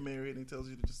 get married, and he tells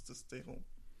you to just to stay home?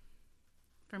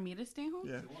 For me to stay home?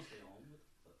 Yeah, She won't stay home.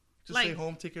 just stay Like-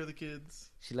 home, take care of the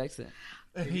kids, She likes it.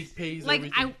 and he pays Like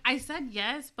everything. I said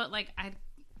yes, but like I'd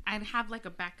have like a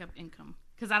backup income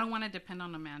because I don't want to depend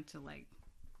on a man to like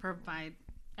provide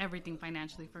everything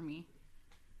financially for me.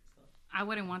 I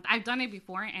wouldn't want. I've done it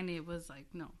before, and it was like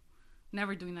no,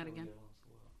 never doing that again.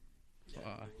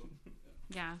 Fuck.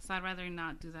 Yeah, so I'd rather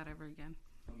not do that ever again.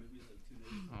 Or maybe it's like 2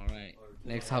 days. All right.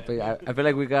 Next topic. I feel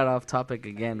like we got off topic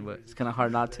again, but it's kind of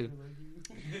hard not to.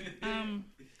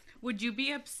 Would you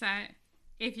be upset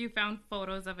if you found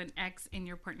photos of an ex in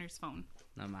your partner's phone?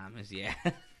 No mames, yeah.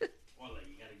 Or like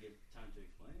you gotta give time to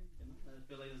explain. You know? I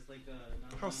feel like it's like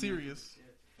How serious? Yeah.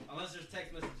 Unless there's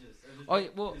text messages. Oh, yeah,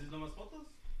 well- is it nomás fotos?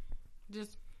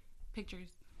 Just pictures.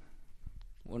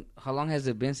 How long has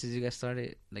it been since you guys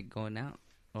started like going out?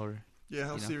 Or Yeah,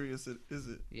 how You know? serious is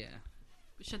it? yeah.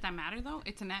 Should that matter though?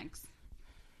 It's an ex.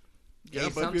 Yeah, Hey,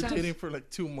 but if you're sometimes- dating for like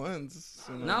 2 months,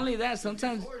 you know, Not only that,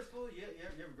 sometimes. Of course, fool. Yeah, you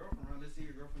have a girlfriend, right? Let's say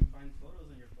your girlfriend finds photos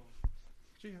on your phone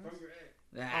She has. from your ex.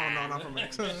 Oh no, not from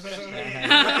ex. Shit,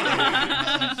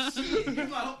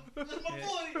 that's my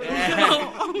boy.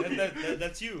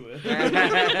 That's you. Right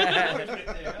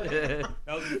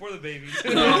That was before the baby.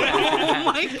 Oh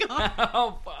my god!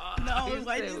 Oh fuck! No,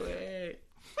 why Stay did- away.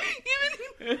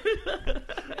 Yeah,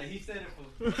 he said it, fool.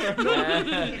 I was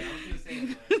gonna say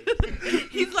it,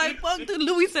 but- He's like, fuck, dude,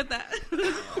 Louis said that.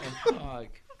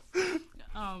 Fuck.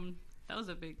 That was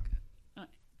a big.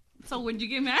 So would you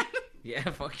get mad? Yeah,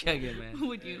 fuck yeah, good man.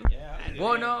 Would you? Yeah. I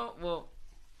Well, no, well,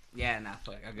 yeah, nah,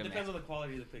 fuck, I'll get Depends mad. on the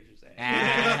quality of the pictures.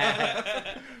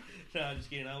 Ah. No, I'm just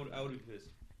kidding. I would be pissed.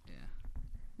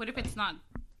 What if it's not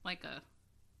like a?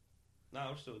 No, I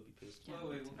would still be pissed. Wait,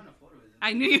 what kind of photo is it?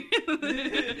 I knew you.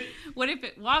 What if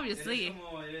it? Well, obviously, It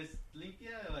is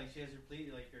limpia, like she has her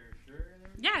plate, like her shirt and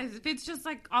everything. yeah. If it's just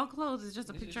like all clothes, it's just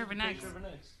a It's picture just of an a ex. picture of an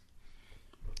ex.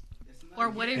 It's not Or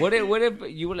what if? What if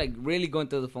you were like really going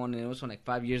through the phone and it was from like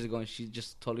 5 years ago and she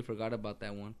just totally forgot about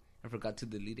that one and forgot to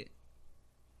delete it?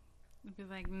 It'd be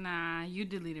like, nah, you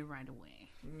delete it right away.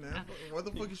 Nah, what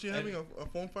the fuck is she having a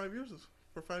phone 5 years?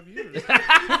 For 5 years? what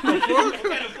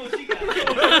kind of phone she got?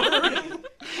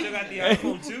 Still got the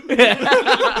iPhone 2.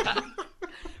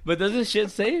 But doesn't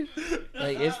shit save?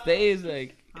 Like it stays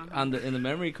like on in the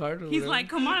memory card. Or He's whatever. like,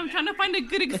 come on, I'm trying to find a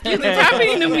good excuse. It's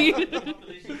happening to me.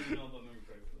 Population doesn't know about memory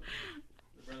card.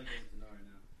 The brother doesn't know right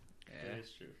now. Yeah. That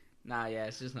is true. Nah, yeah,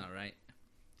 it's just not right.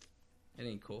 It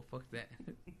ain't cool. Fuck that.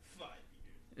 5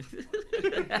 years.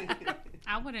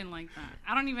 I wouldn't like that.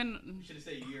 I don't even. You should have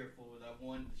said year for that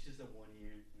one. She just said 1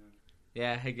 year. You know?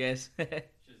 Yeah, I guess. Just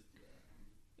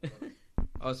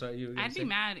Oh, sorry, you were gonna I'd say? be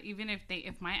mad even if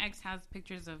my ex has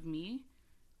pictures of me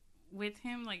with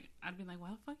him, like, I'd be like, why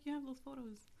the fuck you have those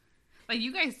photos? Like,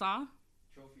 you guys saw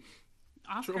Trophies.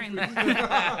 Oscar and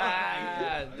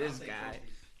This I'll say guy.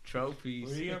 trophies.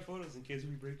 Where Trophies. you got photos in case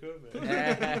we break up,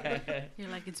 man? you're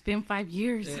like, it's been 5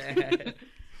 years.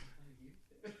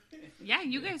 Yeah,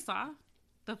 you guys saw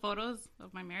the photos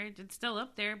of my marriage. It's still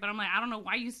up there, but I'm like, I don't know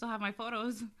why you still have my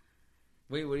photos.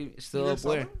 Wait, what? Are you still You up guys saw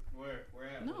where? them? Where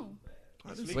at? No.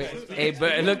 I didn't Wait, see it. hey,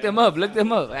 but look them up. Look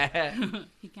them up.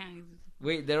 He can't.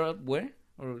 Wait, they're up where?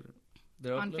 Or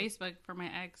they're up On there? Facebook for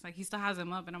my ex. Like, he still has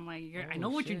them up, and I'm like, I Oh, know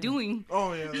what you're shit. doing.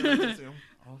 Oh yeah, I didn't see him.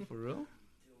 Oh, for real?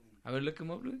 I would look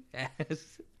him up, Luke.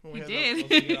 Yes. When He we had did. Let's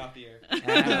take it off the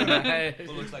air. Is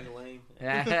Who looks like a lame?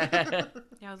 Yeah, it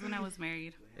was when I was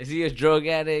married. he a drug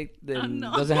addict that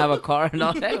no. doesn't have a car and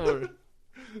all that? Or?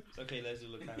 It's okay, Leslie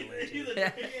look kind of lame. He's too.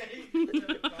 a- he's in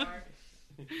the car.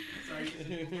 Sorry, he's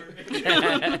an Uber.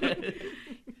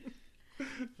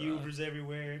 Ubers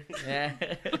everywhere. Yeah.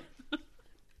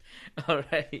 All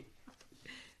right.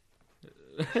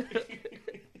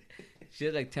 She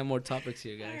had like 10 more topics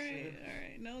here, guys. All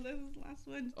right. No, this is the last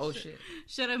one. Oh, shit.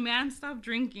 Should a man stop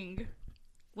drinking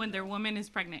when their woman is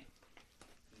pregnant?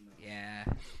 Yeah.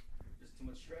 There's too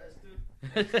much stress,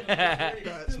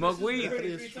 dude. Smoke weed. That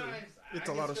is true. It's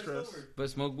a lot of stress. But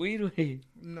smoke weed. Wait.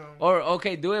 No. Or,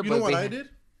 okay, do it. You but know what be- I did?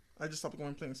 I just stopped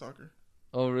going playing soccer.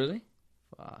 Oh, really?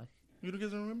 Fuck. You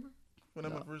guys remember? When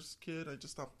I'm No. a first kid, I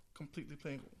just stopped completely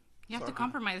playing. You have to Soccer.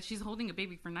 compromise. She's holding a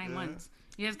baby for 9 Yeah. months.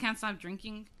 You guys can't stop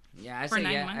drinking. Yeah, I For say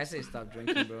 9 yeah. months? I say stop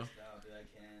drinking, bro. No, dude, I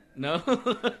can't. No. I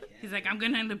can't. He's like, I'm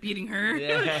gonna end up beating her.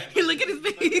 Yeah. Look at his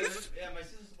face. Yeah, my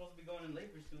sister's supposed to be going in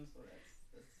labor soon, so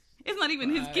that's It's not even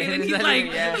his Right. kid, and It's he's not like,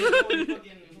 even- yeah.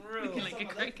 Looking like a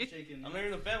cricket. I'm not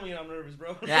in the family and I'm nervous,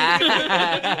 bro.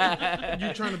 Yeah.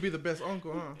 You're trying to be the best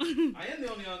uncle, huh? I am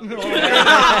the only uncle.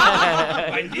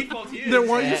 By default, he is. Then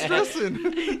why are you stressing?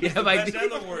 Yeah, The by best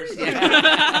and the worst.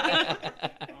 I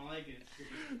don't like it. It's too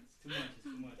much. It's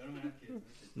too much. I don't have kids.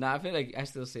 Nah, I feel like I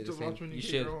still say the Just same. watch when You you get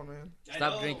should. your own, man. I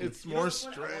Stop know. drinking. It's You know more what's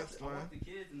funny? stress, I walk man. the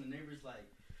kids and the neighbors like,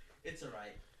 it's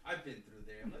alright. I've been through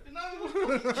there. I'm like, no,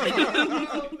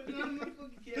 I'm not a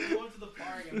fucking kid. I'm going to the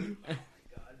park. And we, oh my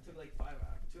god, it took like 5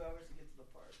 hours, 2 hours to get to the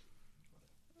park.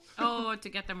 oh, to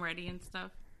get them ready and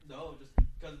stuff. No, just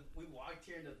because we walked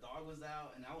here and the dog was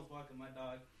out, and I was walking my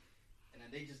dog, and then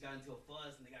they just got into a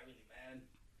fuss and they got really mad.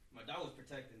 My dog was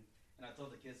protecting, and I told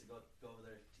the kids to go over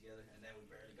there together, and then we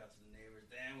barely got to the neighbors.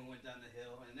 Then we went down the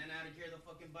hill, and then I had to carry the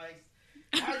fucking bikes.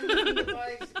 I was moving the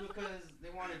bikes because they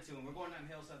wanted to, and we're going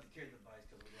downhill, so I have to carry the bikes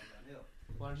because we're going downhill.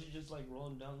 Why don't you just like roll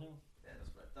him downhill? Yeah,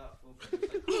 that's what I thought. Fool, but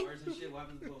there's like cars and shit. What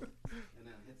happens to those? And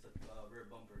then it hits the rear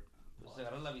bumper. Pues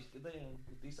agarra la bicicleta y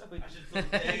utiza, I güey. should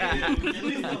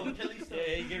at least Yeah,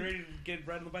 hey, get ready to get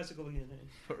riding the bicycle again. Hey.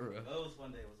 For real. Oh, it was a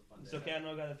fun day. It was a fun day. It's okay, I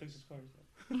know a guy that fixes cars.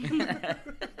 And then,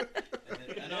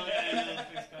 I know that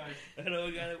fix cars. I know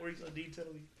a guy that works on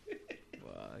detailing.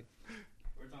 Fuck.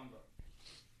 We're talking about.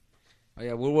 Oh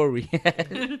yeah, where were we?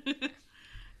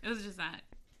 It was just that.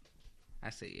 I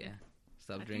say yeah.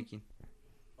 Stop I think- drinking.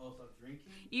 Oh, stop drinking?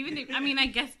 Even if, I mean, I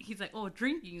guess he's like, oh,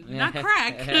 drinking, not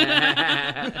crack.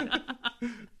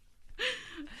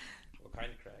 What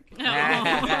kind of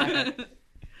crack? No.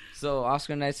 So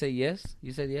Oscar and I say yes.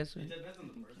 You said yes. It Right? depends on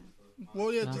the person. So.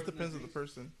 Well, yeah, it No. just depends on the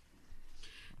person.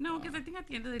 No, because I think at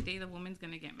the end of the day, the woman's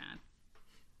gonna get mad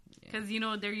Yeah. because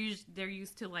they're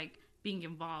used to like being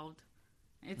involved.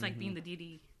 It's like being the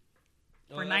DD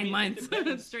for Well, I 9 mean, it months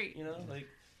depends, straight. You know, like,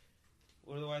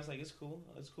 otherwise, like, it's cool.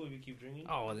 It's cool if you keep drinking.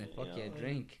 Oh, well, then You fuck know, yeah, like-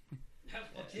 drink.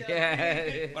 Fuck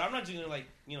Yeah. But I'm not just gonna, like,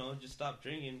 just stop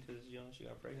drinking because, she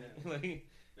got pregnant. Like,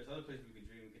 There's other places we can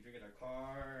drink. We can drink in our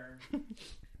car.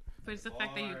 But it's the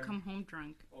fact that you Bar. come home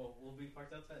drunk. Oh, we'll be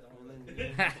parked outside. Don't well,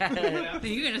 worry. then,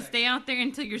 Then you're gonna stay out there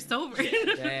until you're sober.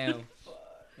 Damn.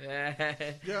 Yeah.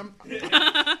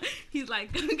 Yeah, He's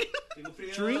like,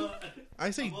 Drink? I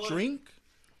say I'm all- drink,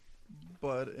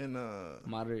 but in a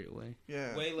Moderate way.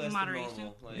 yeah, way less Moderation. than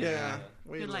normal. Like, yeah,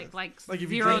 way you're less. like Like,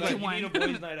 if you 0 drink, to like, 1. you need a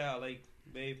boys' night out. Like,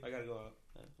 babe, I gotta go out.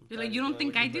 I'm You're tired like, you of don't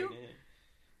dealing think with I you do? pregnant.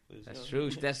 Please, That's no. true.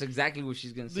 That's exactly what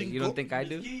she's gonna say. Then You go- don't think I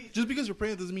do? just because you're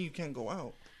pregnant doesn't mean you can't go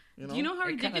out. You know, You know how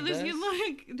It kinda ridiculous you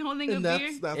look holding a and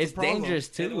beer? that's It's the problem. dangerous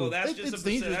And, too. well, that's It- just it's a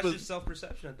dangerous, that's but- just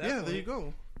self-perception at that Yeah, point. there you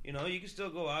go. You can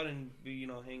still go out and be,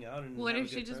 hang out and. What have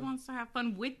if a she good just time. wants to have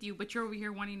fun with you, but you're over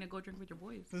here wanting to go drink with your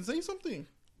boys? Then say something.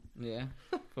 Yeah,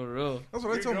 for real. That's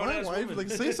what I You're tell a my grown-ass wife. woman. Like,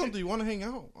 say something. You want to hang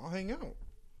out? I'll hang out.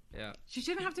 Yeah. She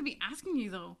shouldn't have to be asking you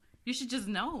though. You should just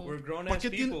know. We're grown ¿Pa ass qué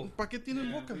people.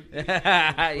 tienen boca? We're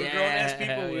grown ass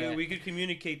people. Yeah. We could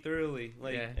communicate thoroughly.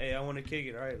 Like, Yeah. hey, I want to kick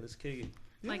it. All right, let's kick it.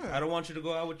 Like, Yeah. I don't want you to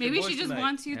go out with Maybe your boys she just tonight.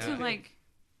 wants you to Yeah. like,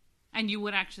 and you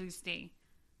would actually stay.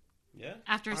 Yeah.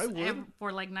 After I would.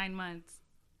 for like 9 months,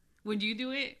 would you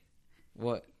do it?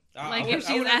 What? Like if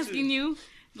she's asking you,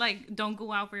 like, don't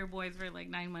go out for your boys for like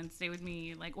 9 months, stay with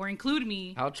me, like, or include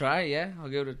me. I'll try. Yeah, I'll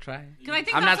give it a try. 'Cause I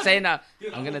think I'm that's not saying that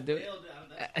Dude, I'm gonna do it. failed,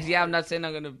 Yeah, I'm not saying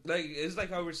I'm gonna. Like it's like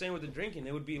how we were saying with the drinking,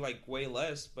 it would be like way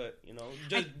less, but you know,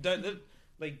 just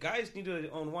like guys need to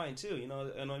unwind too. You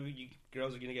know, I know you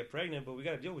girls are gonna get pregnant, but we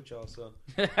gotta deal with y'all, so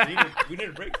we need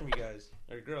a break from you guys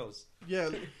or girls. Yeah,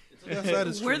 It's yes, okay. that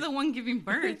is We're true. the one giving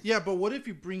birth. Yeah, but what if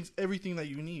he brings everything that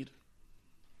you need?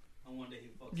 On one day he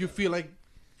fucks You up. feel like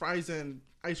fries and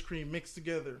ice cream mixed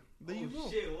together. There you Oh,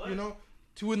 go. shit, what? You know,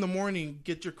 2 a.m,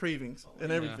 get your cravings and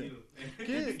yeah. everything.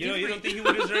 Yeah, You know, you don't think he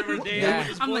would deserve a day Yeah. with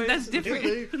his I'm like, boys? that's different.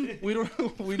 they- we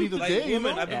don't. We need a Like day. You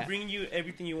woman, know? I've been Yeah. bringing you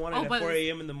everything you wanted Oh, at but- 4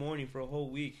 a.m. in the morning for a whole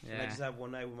week, and I Yeah. just have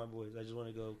one night with my boys. I just want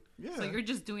to go. Yeah. So you're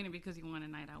just doing it because you want a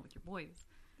night out with your boys.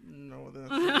 No, that's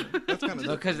kind of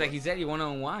No, because like he said, you want to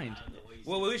unwind.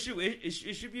 Well, it should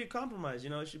be a compromise. You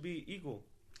know, it should be equal.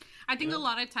 I think Yeah. a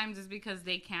lot of times it's because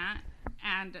they can't,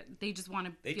 and they just want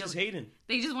to. They just hating.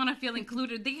 They just want to feel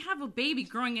included. They have a baby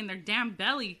growing in their damn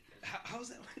belly. How's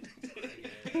that?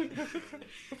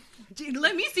 Gee,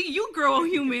 let me see you grow a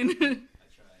human.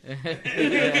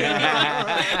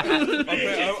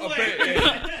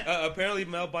 Apparently,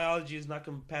 male biology is not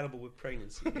compatible with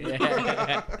pregnancy.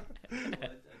 Yeah.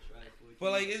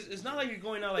 But like, it's not like you're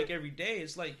going out like every day.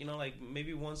 It's like, you know, like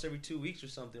maybe once every 2 weeks or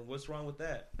something. What's wrong with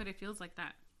that? But it feels like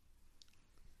that.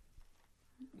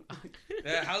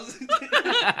 Yeah, how's There's no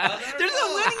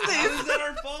winning this. How is that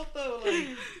our fault though?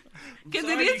 Like, Because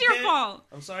it is your fault.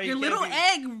 I'm sorry. Your you can't little be-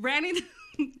 egg ran into.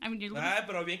 I mean, your little. Ah,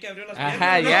 pero bien que abrió las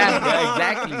Ajá, piernas.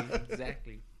 yeah,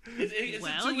 exactly. It's a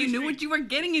Well, 2 you week knew streak. what you were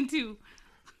getting into.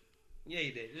 Yeah,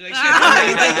 you did. Like,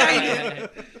 Ah,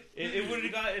 it would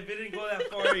have got if it didn't go that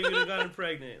far. You would have gotten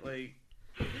pregnant. Like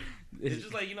it's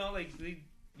just like, you know, like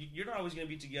you're not always gonna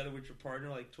be together with your partner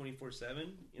like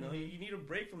 24/7. You know, you need a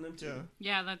break from them too.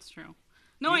 Yeah. Yeah, that's true.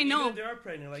 No, I Even know. if they are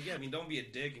pregnant, like, yeah, I mean, don't be a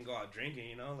dick and go out drinking.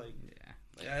 You know, like,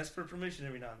 ask for permission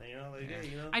every now and then. You know, like, hey,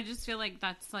 you know. I just feel like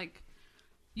that's like,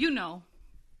 you know,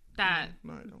 that.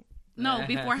 No, I don't. No,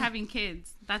 before having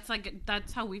kids. That's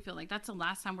how we feel. Like, that's the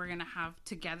last time we're going to have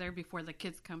together before the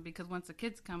kids come. Because once the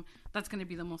kids come, that's going to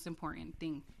be the most important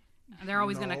thing. And they're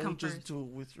always going to come just first. do it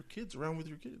with your kids, around with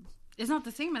your kids. It's not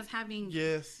the same as having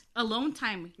Yes. alone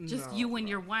time. Just you and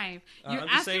your wife. I'm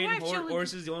just saying,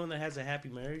 Horse is the only one that has a happy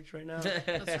marriage right now. So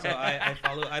I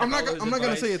follow. I'm not follow his gonna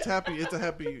advice. say it's happy. It's a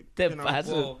happy. Te You know,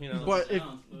 paso. Well, you know, but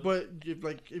Sounds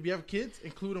good. if you have kids,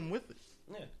 include them with it.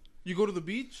 yeah. You go to the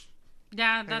beach. Yeah,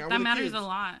 Hang out that with the matters kids. a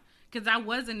lot. Because that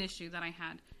was an issue that I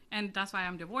had. And that's why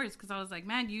I'm divorced. Because I was like,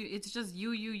 man, it's just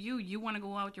you. You want to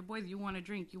go out with your boys. You want to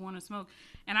drink. You want to smoke.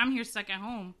 And I'm here stuck at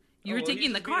home. You were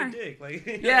taking the car.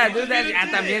 Yeah, dude,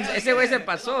 también, ese güey se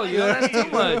pasó, yo, that's too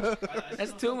much.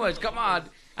 That's too much, come on.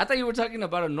 I thought you were talking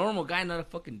about a normal guy, not a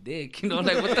fucking dick. You know,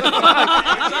 like, what the fuck?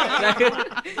 I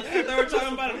thought we were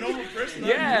talking about a normal person.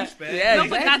 Yeah, Not a douchebag. yeah. No, but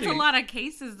that's a exactly. lot of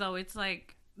cases, though. It's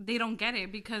like they don't get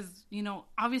it because, you know,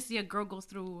 obviously a girl goes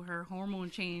through her hormone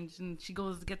change and she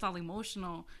gets all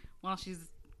emotional while she's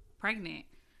pregnant.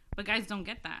 But guys don't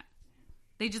get that.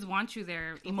 They just want you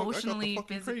there emotionally, I got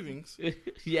the fucking physically.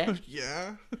 cravings. Yeah.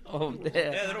 Yeah. Oh, damn.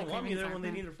 Yeah, they don't want me there when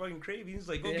they need their fucking cravings.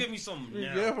 Like, go Yeah. give me some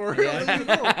now. Yeah, for real. There you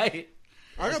go. Yeah.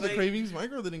 I got the like- cravings. My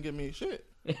girl didn't give me shit.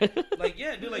 Like,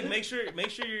 yeah, dude, like, make sure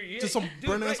you're... Yeah, Just some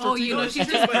burnt-ass Oh, you know, tortillas. she's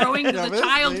just growing Yeah, the ves?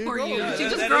 child There you for go. you. Yeah, She's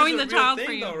just that growing is the a real child thing,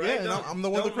 for you. though, right? Yeah, and Don't- I'm the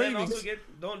one with don't the men also cravings.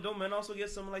 don't men also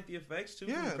get some, like, the effects, too,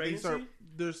 Yeah, from they pregnancy? start.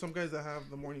 There's some guys that have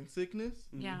the morning sickness.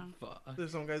 Yeah. Fuck.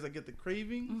 There's some guys that get the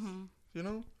cravings. Mm-hmm. You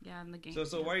know. Yeah, in the game.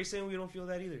 So why are you saying we don't feel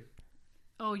that either?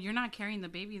 Oh, you're not carrying the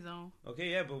baby, though.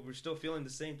 Okay, yeah, but we're still feeling the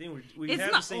same thing. We It's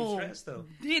have not- the same oh. stress, though.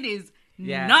 It is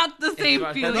Yeah. not the same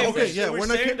not- feeling. No, okay, yeah, we're we're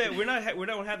not saying ca- that we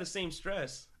don't have the same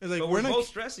stress. It's like but we're we're not- both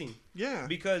stressing Yeah.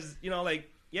 because, you know, like,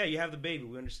 yeah, you have the baby.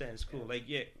 We understand. It's cool. Like,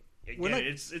 yeah, We're again, not-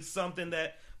 it's something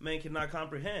that men cannot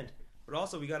comprehend. But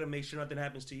also, we got to make sure nothing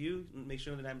happens to you. Make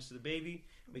sure nothing happens to the baby.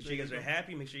 Make sure you guys are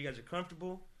happy. Make sure you guys are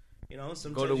comfortable. You know,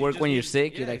 sometimes Go to you work just when you're need-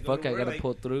 sick. yeah, You're like, go fuck, to I work, gotta like,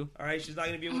 pull through. all right, she's not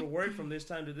going to be able to work from this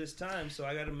time to this time, so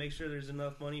I got to make sure there's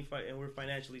enough money and we're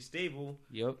financially stable.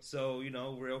 Yep. So, you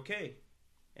know, we're okay.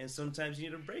 And sometimes you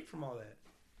need a break from all that.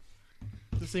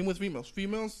 The same with females.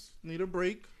 Females need a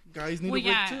break. Guys need Well, a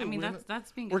break yeah, too. I mean, We're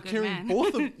that's being a we're good carrying man.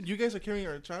 both of you guys are carrying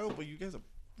our child, but you guys are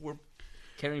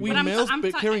Carrying we But I'm- males I'm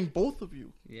but ta- carrying both of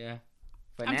you Yeah.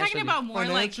 I'm talking about more like...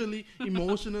 financially,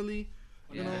 emotionally.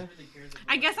 You Yeah. know,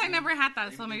 I guess I never had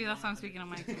that, so maybe that's why I'm speaking on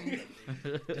my experience.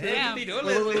 Damn. Like, you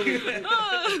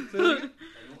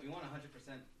want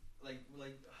 100%.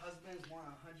 Like husbands want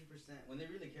 100% When they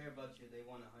really care about you, they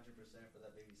want 100% for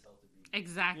that baby's health to be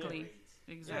Exactly. great.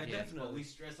 Exactly. Yeah, definitely. But we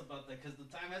stress about that because the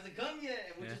time hasn't come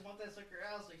yet, and we Yeah. just want that sucker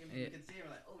out so we can see him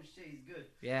like, oh shit, he's good.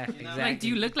 Yeah, You know, exactly. Like, do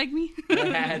you look like me?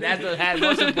 That's what had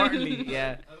most importantly.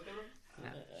 Yeah.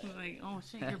 Like, oh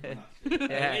shit, you're.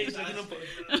 Yeah. Hey, so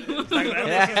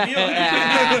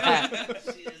Yeah.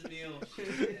 She is Neil.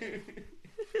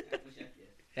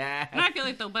 Yeah. No, I feel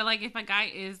it though. But like, if a guy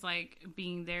is like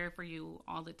being there for you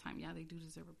all the time, yeah, they do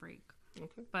deserve a break.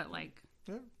 Okay. But like,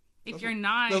 Yeah. if That's you're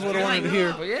not, That's what I you're wanted like, to hear.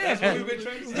 Well, yeah. That's what we've been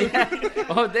trying to say. Yeah.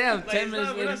 Oh damn! Like, 10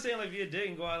 minutes we're not later. saying like be a dick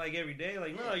and go out like every day.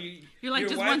 Like no, You're like, your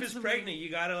just wife once is a pregnant. You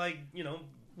gotta like be an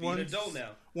adult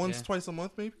now. Once, Yeah. twice a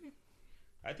month, maybe.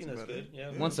 I think that's Better. good.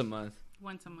 Yeah. Once a month.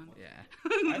 Once a month. Yeah.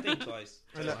 I think twice.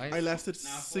 I lasted Nah,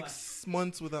 6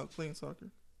 months without playing soccer.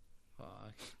 Fuck.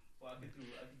 Well, I could do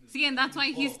See, and that's why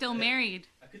he's 12. still married.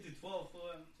 I could do 12.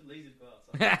 I'm too lazy to go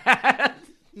outside.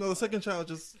 No, the second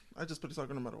child I just play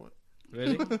soccer no matter what.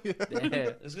 Really? Yeah.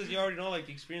 Yeah. It's because you already know like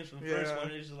the experience from the first Yeah.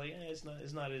 one. It's just like it's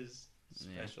not as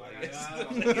special. I guess.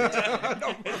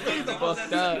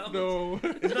 Fucked up. No.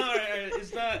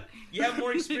 It's not. You have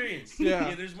more experience.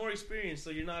 Yeah. There's more experience, so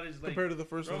you're not as like. Compared to the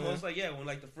first one. Almost like when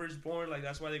like the firstborn, like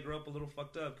that's why they grow up a little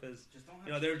fucked up because Just don't have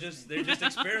you know they're just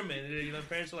experimenting. You know,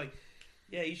 parents are like,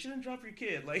 yeah, you shouldn't drop your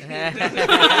kid. Like,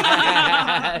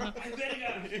 yeah,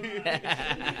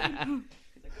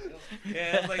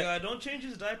 it's like don't change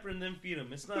his diaper and then feed him.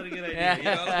 It's not a good idea. You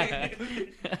know, like, I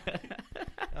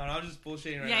don't know, I'm just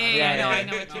bullshitting right now. Yeah. I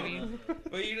know what you mean.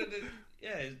 But you know,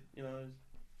 you know,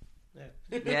 yeah.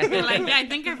 Yeah. You're like, yeah, I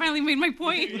think I finally made my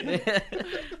point.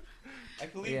 I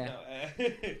can leave Yeah. now.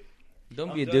 Don't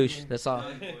I'm be a done douche. here. That's all.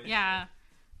 Yeah.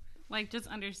 Like, just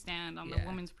understand on the Yeah.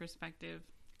 woman's perspective.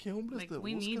 ¿Qué hombres Like, te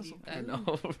we buscas need o you. qué? I know,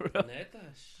 bro. Neta.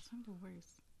 That's one of the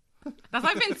worst. That's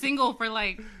why I've been single for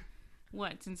like,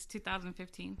 what, since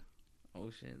 2015. Oh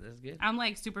shit, that's good. I'm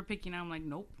like super picky now. I'm like,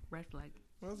 nope, red flag.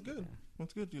 Well, that's good.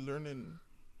 That's good. You learn and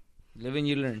Live and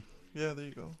you learn. yeah, there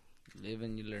you go. Live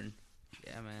and you learn.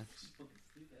 Yeah, man.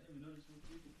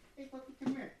 Hey, puppy,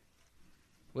 come here.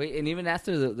 Wait, and even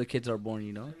after the kids are born,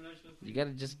 you know, you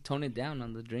gotta just tone it down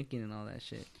on the drinking and all that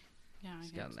shit. Yeah, I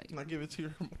Just guess. gotta like, Not give it to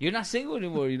your. you're not single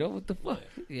anymore, you know? What the fuck?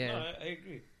 No, Yeah, I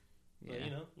agree. But yeah.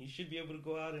 you know, you should be able to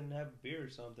go out and have beer or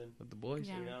something With the boys.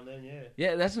 Yeah. every now and then. Yeah.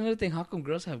 Yeah, that's another thing. How come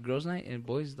girls have girls' night and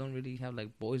boys don't really have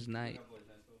like boys' night?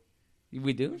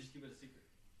 We do? Just keep it a secret.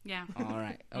 Yeah. All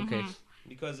right. Okay. Mhm.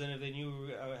 Because then if they knew we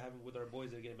were having with our boys,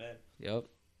 they'd get mad. Yep.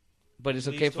 But it's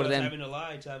Leads okay to for us them. having to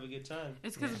lie to have a good time.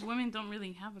 It's because women don't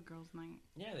really have a girls' night.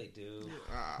 Yeah, they do.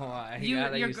 Oh, I You,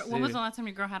 gotta your, use when was it. the last time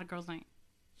your girl had a girls' night?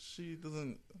 She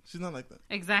doesn't. She's not like that.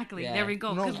 Exactly. Yeah. There we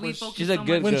go. No, Because we but focus she's a so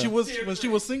good much. girl. When she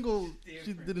was single,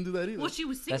 she didn't do that either. Well, she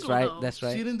was single. That's right. Though. That's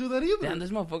right. She didn't do that either. Damn,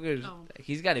 this motherfucker, Oh.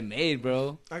 he's got it made,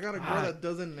 bro. I got a girl Ah. that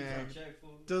doesn't nag,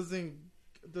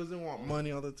 doesn't want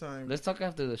money all the time. Let's talk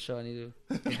after the show. I need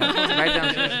to write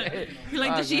down some shit. You're like,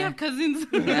 Fuck, does she man. have cousins?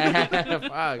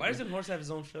 Fuck. Why doesn't Horse have his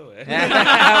own show? For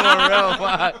real,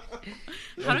 fuck.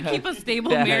 How to keep a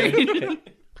stable marriage?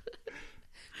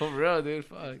 For real, dude.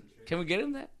 Fuck. Can we get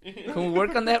him that? Can we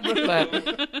work on that, bro?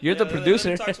 You're the Let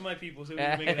producer. me talk to my people. So we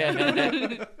can make it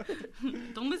happen.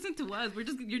 Don't listen to us.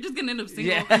 You're just gonna end up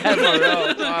single. Yeah, for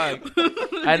real. Fuck.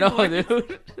 I know,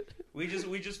 dude. We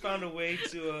just found a way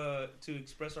to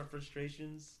express our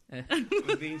frustrations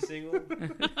with being single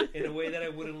in a way that I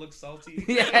wouldn't look salty.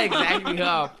 Yeah, exactly.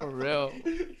 Oh, for real.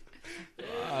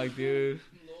 Fuck, dude.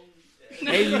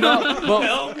 Hey, you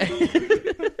know,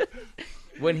 but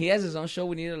when he has his own show,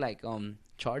 we need to like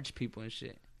charge people and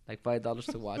shit, like $5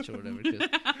 to watch or whatever. 'Cause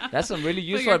that's some really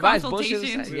useful your advice. Bullshit.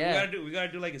 consultations. aside. We Yeah,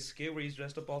 gotta do like a skit where he's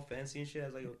dressed up all fancy and shit.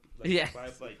 Has like Yeah.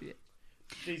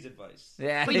 Please advice.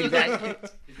 yeah, But you- exactly.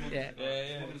 Yeah,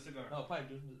 Yeah. Smoking a cigar. Oh, pipe,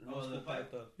 dude. Oh, No, the school pipe.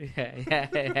 though. yeah.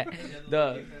 The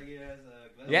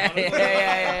Yeah. yeah,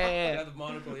 yeah. Yeah, the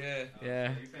monocle. Yeah.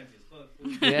 Yeah. You fancy as fuck.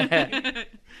 Yeah.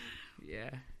 Yeah.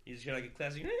 You just hear like a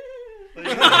classic. And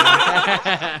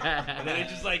then it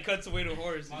just like cuts away to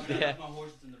horse. My Yeah. bad, my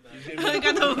horse is in the back. I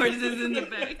got the horses in the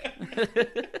back.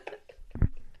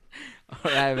 All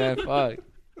right, man. Fuck.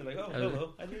 They're like, oh,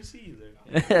 hello. I didn't see you there.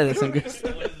 That's some good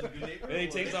stuff. And he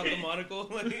takes off the monocle.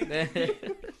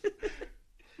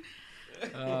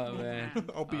 Oh man.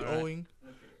 I'll be All right. owing.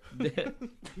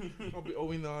 I'll be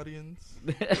owing the audience.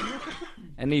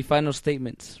 Any final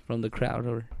statements from the crowd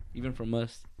or even from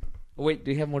us? Oh, wait,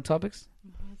 do you have more topics?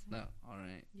 No. All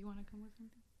right. You want to come with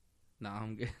something? No,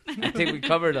 I'm good. I think we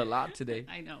covered a lot today.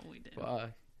 I know we did. Fuck.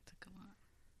 Took a lot.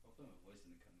 Hopefully my voice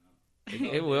didn't come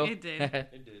out. It will. It did.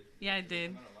 It did. Yeah, it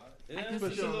did. Yeah, can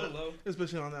it's see a little low.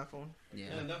 Especially on that phone. Yeah.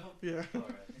 Yeah, enough of- Yeah.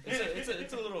 Alright.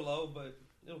 It's a little low, but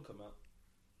It'll come out.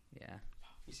 Yeah.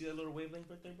 You see that little wavelength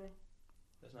right there, bro?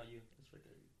 That's not you. That's right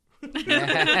there.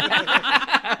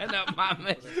 No,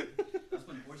 mames. That's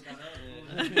when Force got up.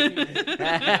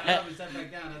 Yeah. He sat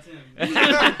back down. That's him.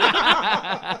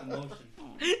 Emotion.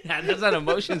 Yeah, that's an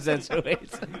emotion sensor.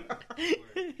 Wait.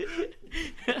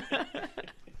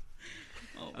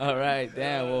 All right,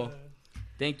 damn. Well,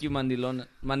 thank you, Mandilon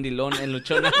and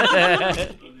Luchona.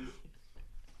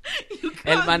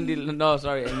 El Mandilon. No,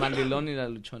 sorry, El Mandilon y la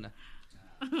Luchona.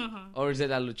 Or is it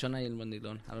la Luchona y el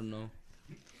Mandilon? I don't know.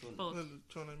 Both.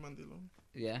 Luchona y El Mandilon.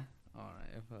 Yeah. All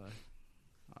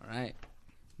right.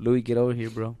 Louis, get over here,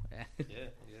 bro. Yeah, I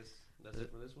guess that's it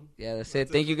for this one. Yeah, that's it.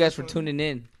 Thank you guys for tuning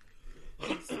in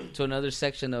to another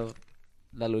section of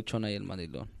La Luchona y El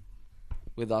Mandilon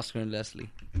with Oscar and Leslie.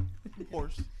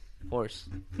 Horse. Horse.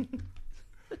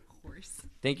 Horse.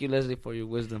 Thank you, Leslie, for your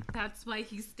wisdom. That's why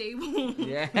he's stable.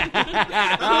 Yeah.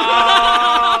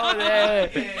 Oh, yeah.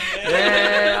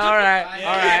 All right.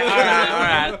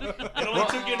 It only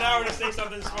took you an hour to say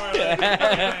something smart.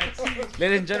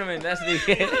 Ladies and gentlemen,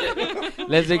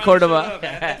 Leslie Cordova.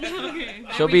 Okay,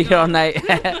 She'll be here all night.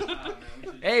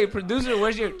 Hey, producer,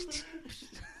 where's your...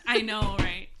 I know,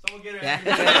 right? Someone get her Yeah. out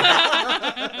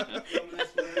of here.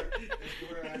 Someone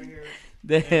escort her out of here.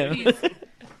 Damn. Peace.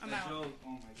 I'm out. Oh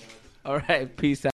my god. All right, peace out.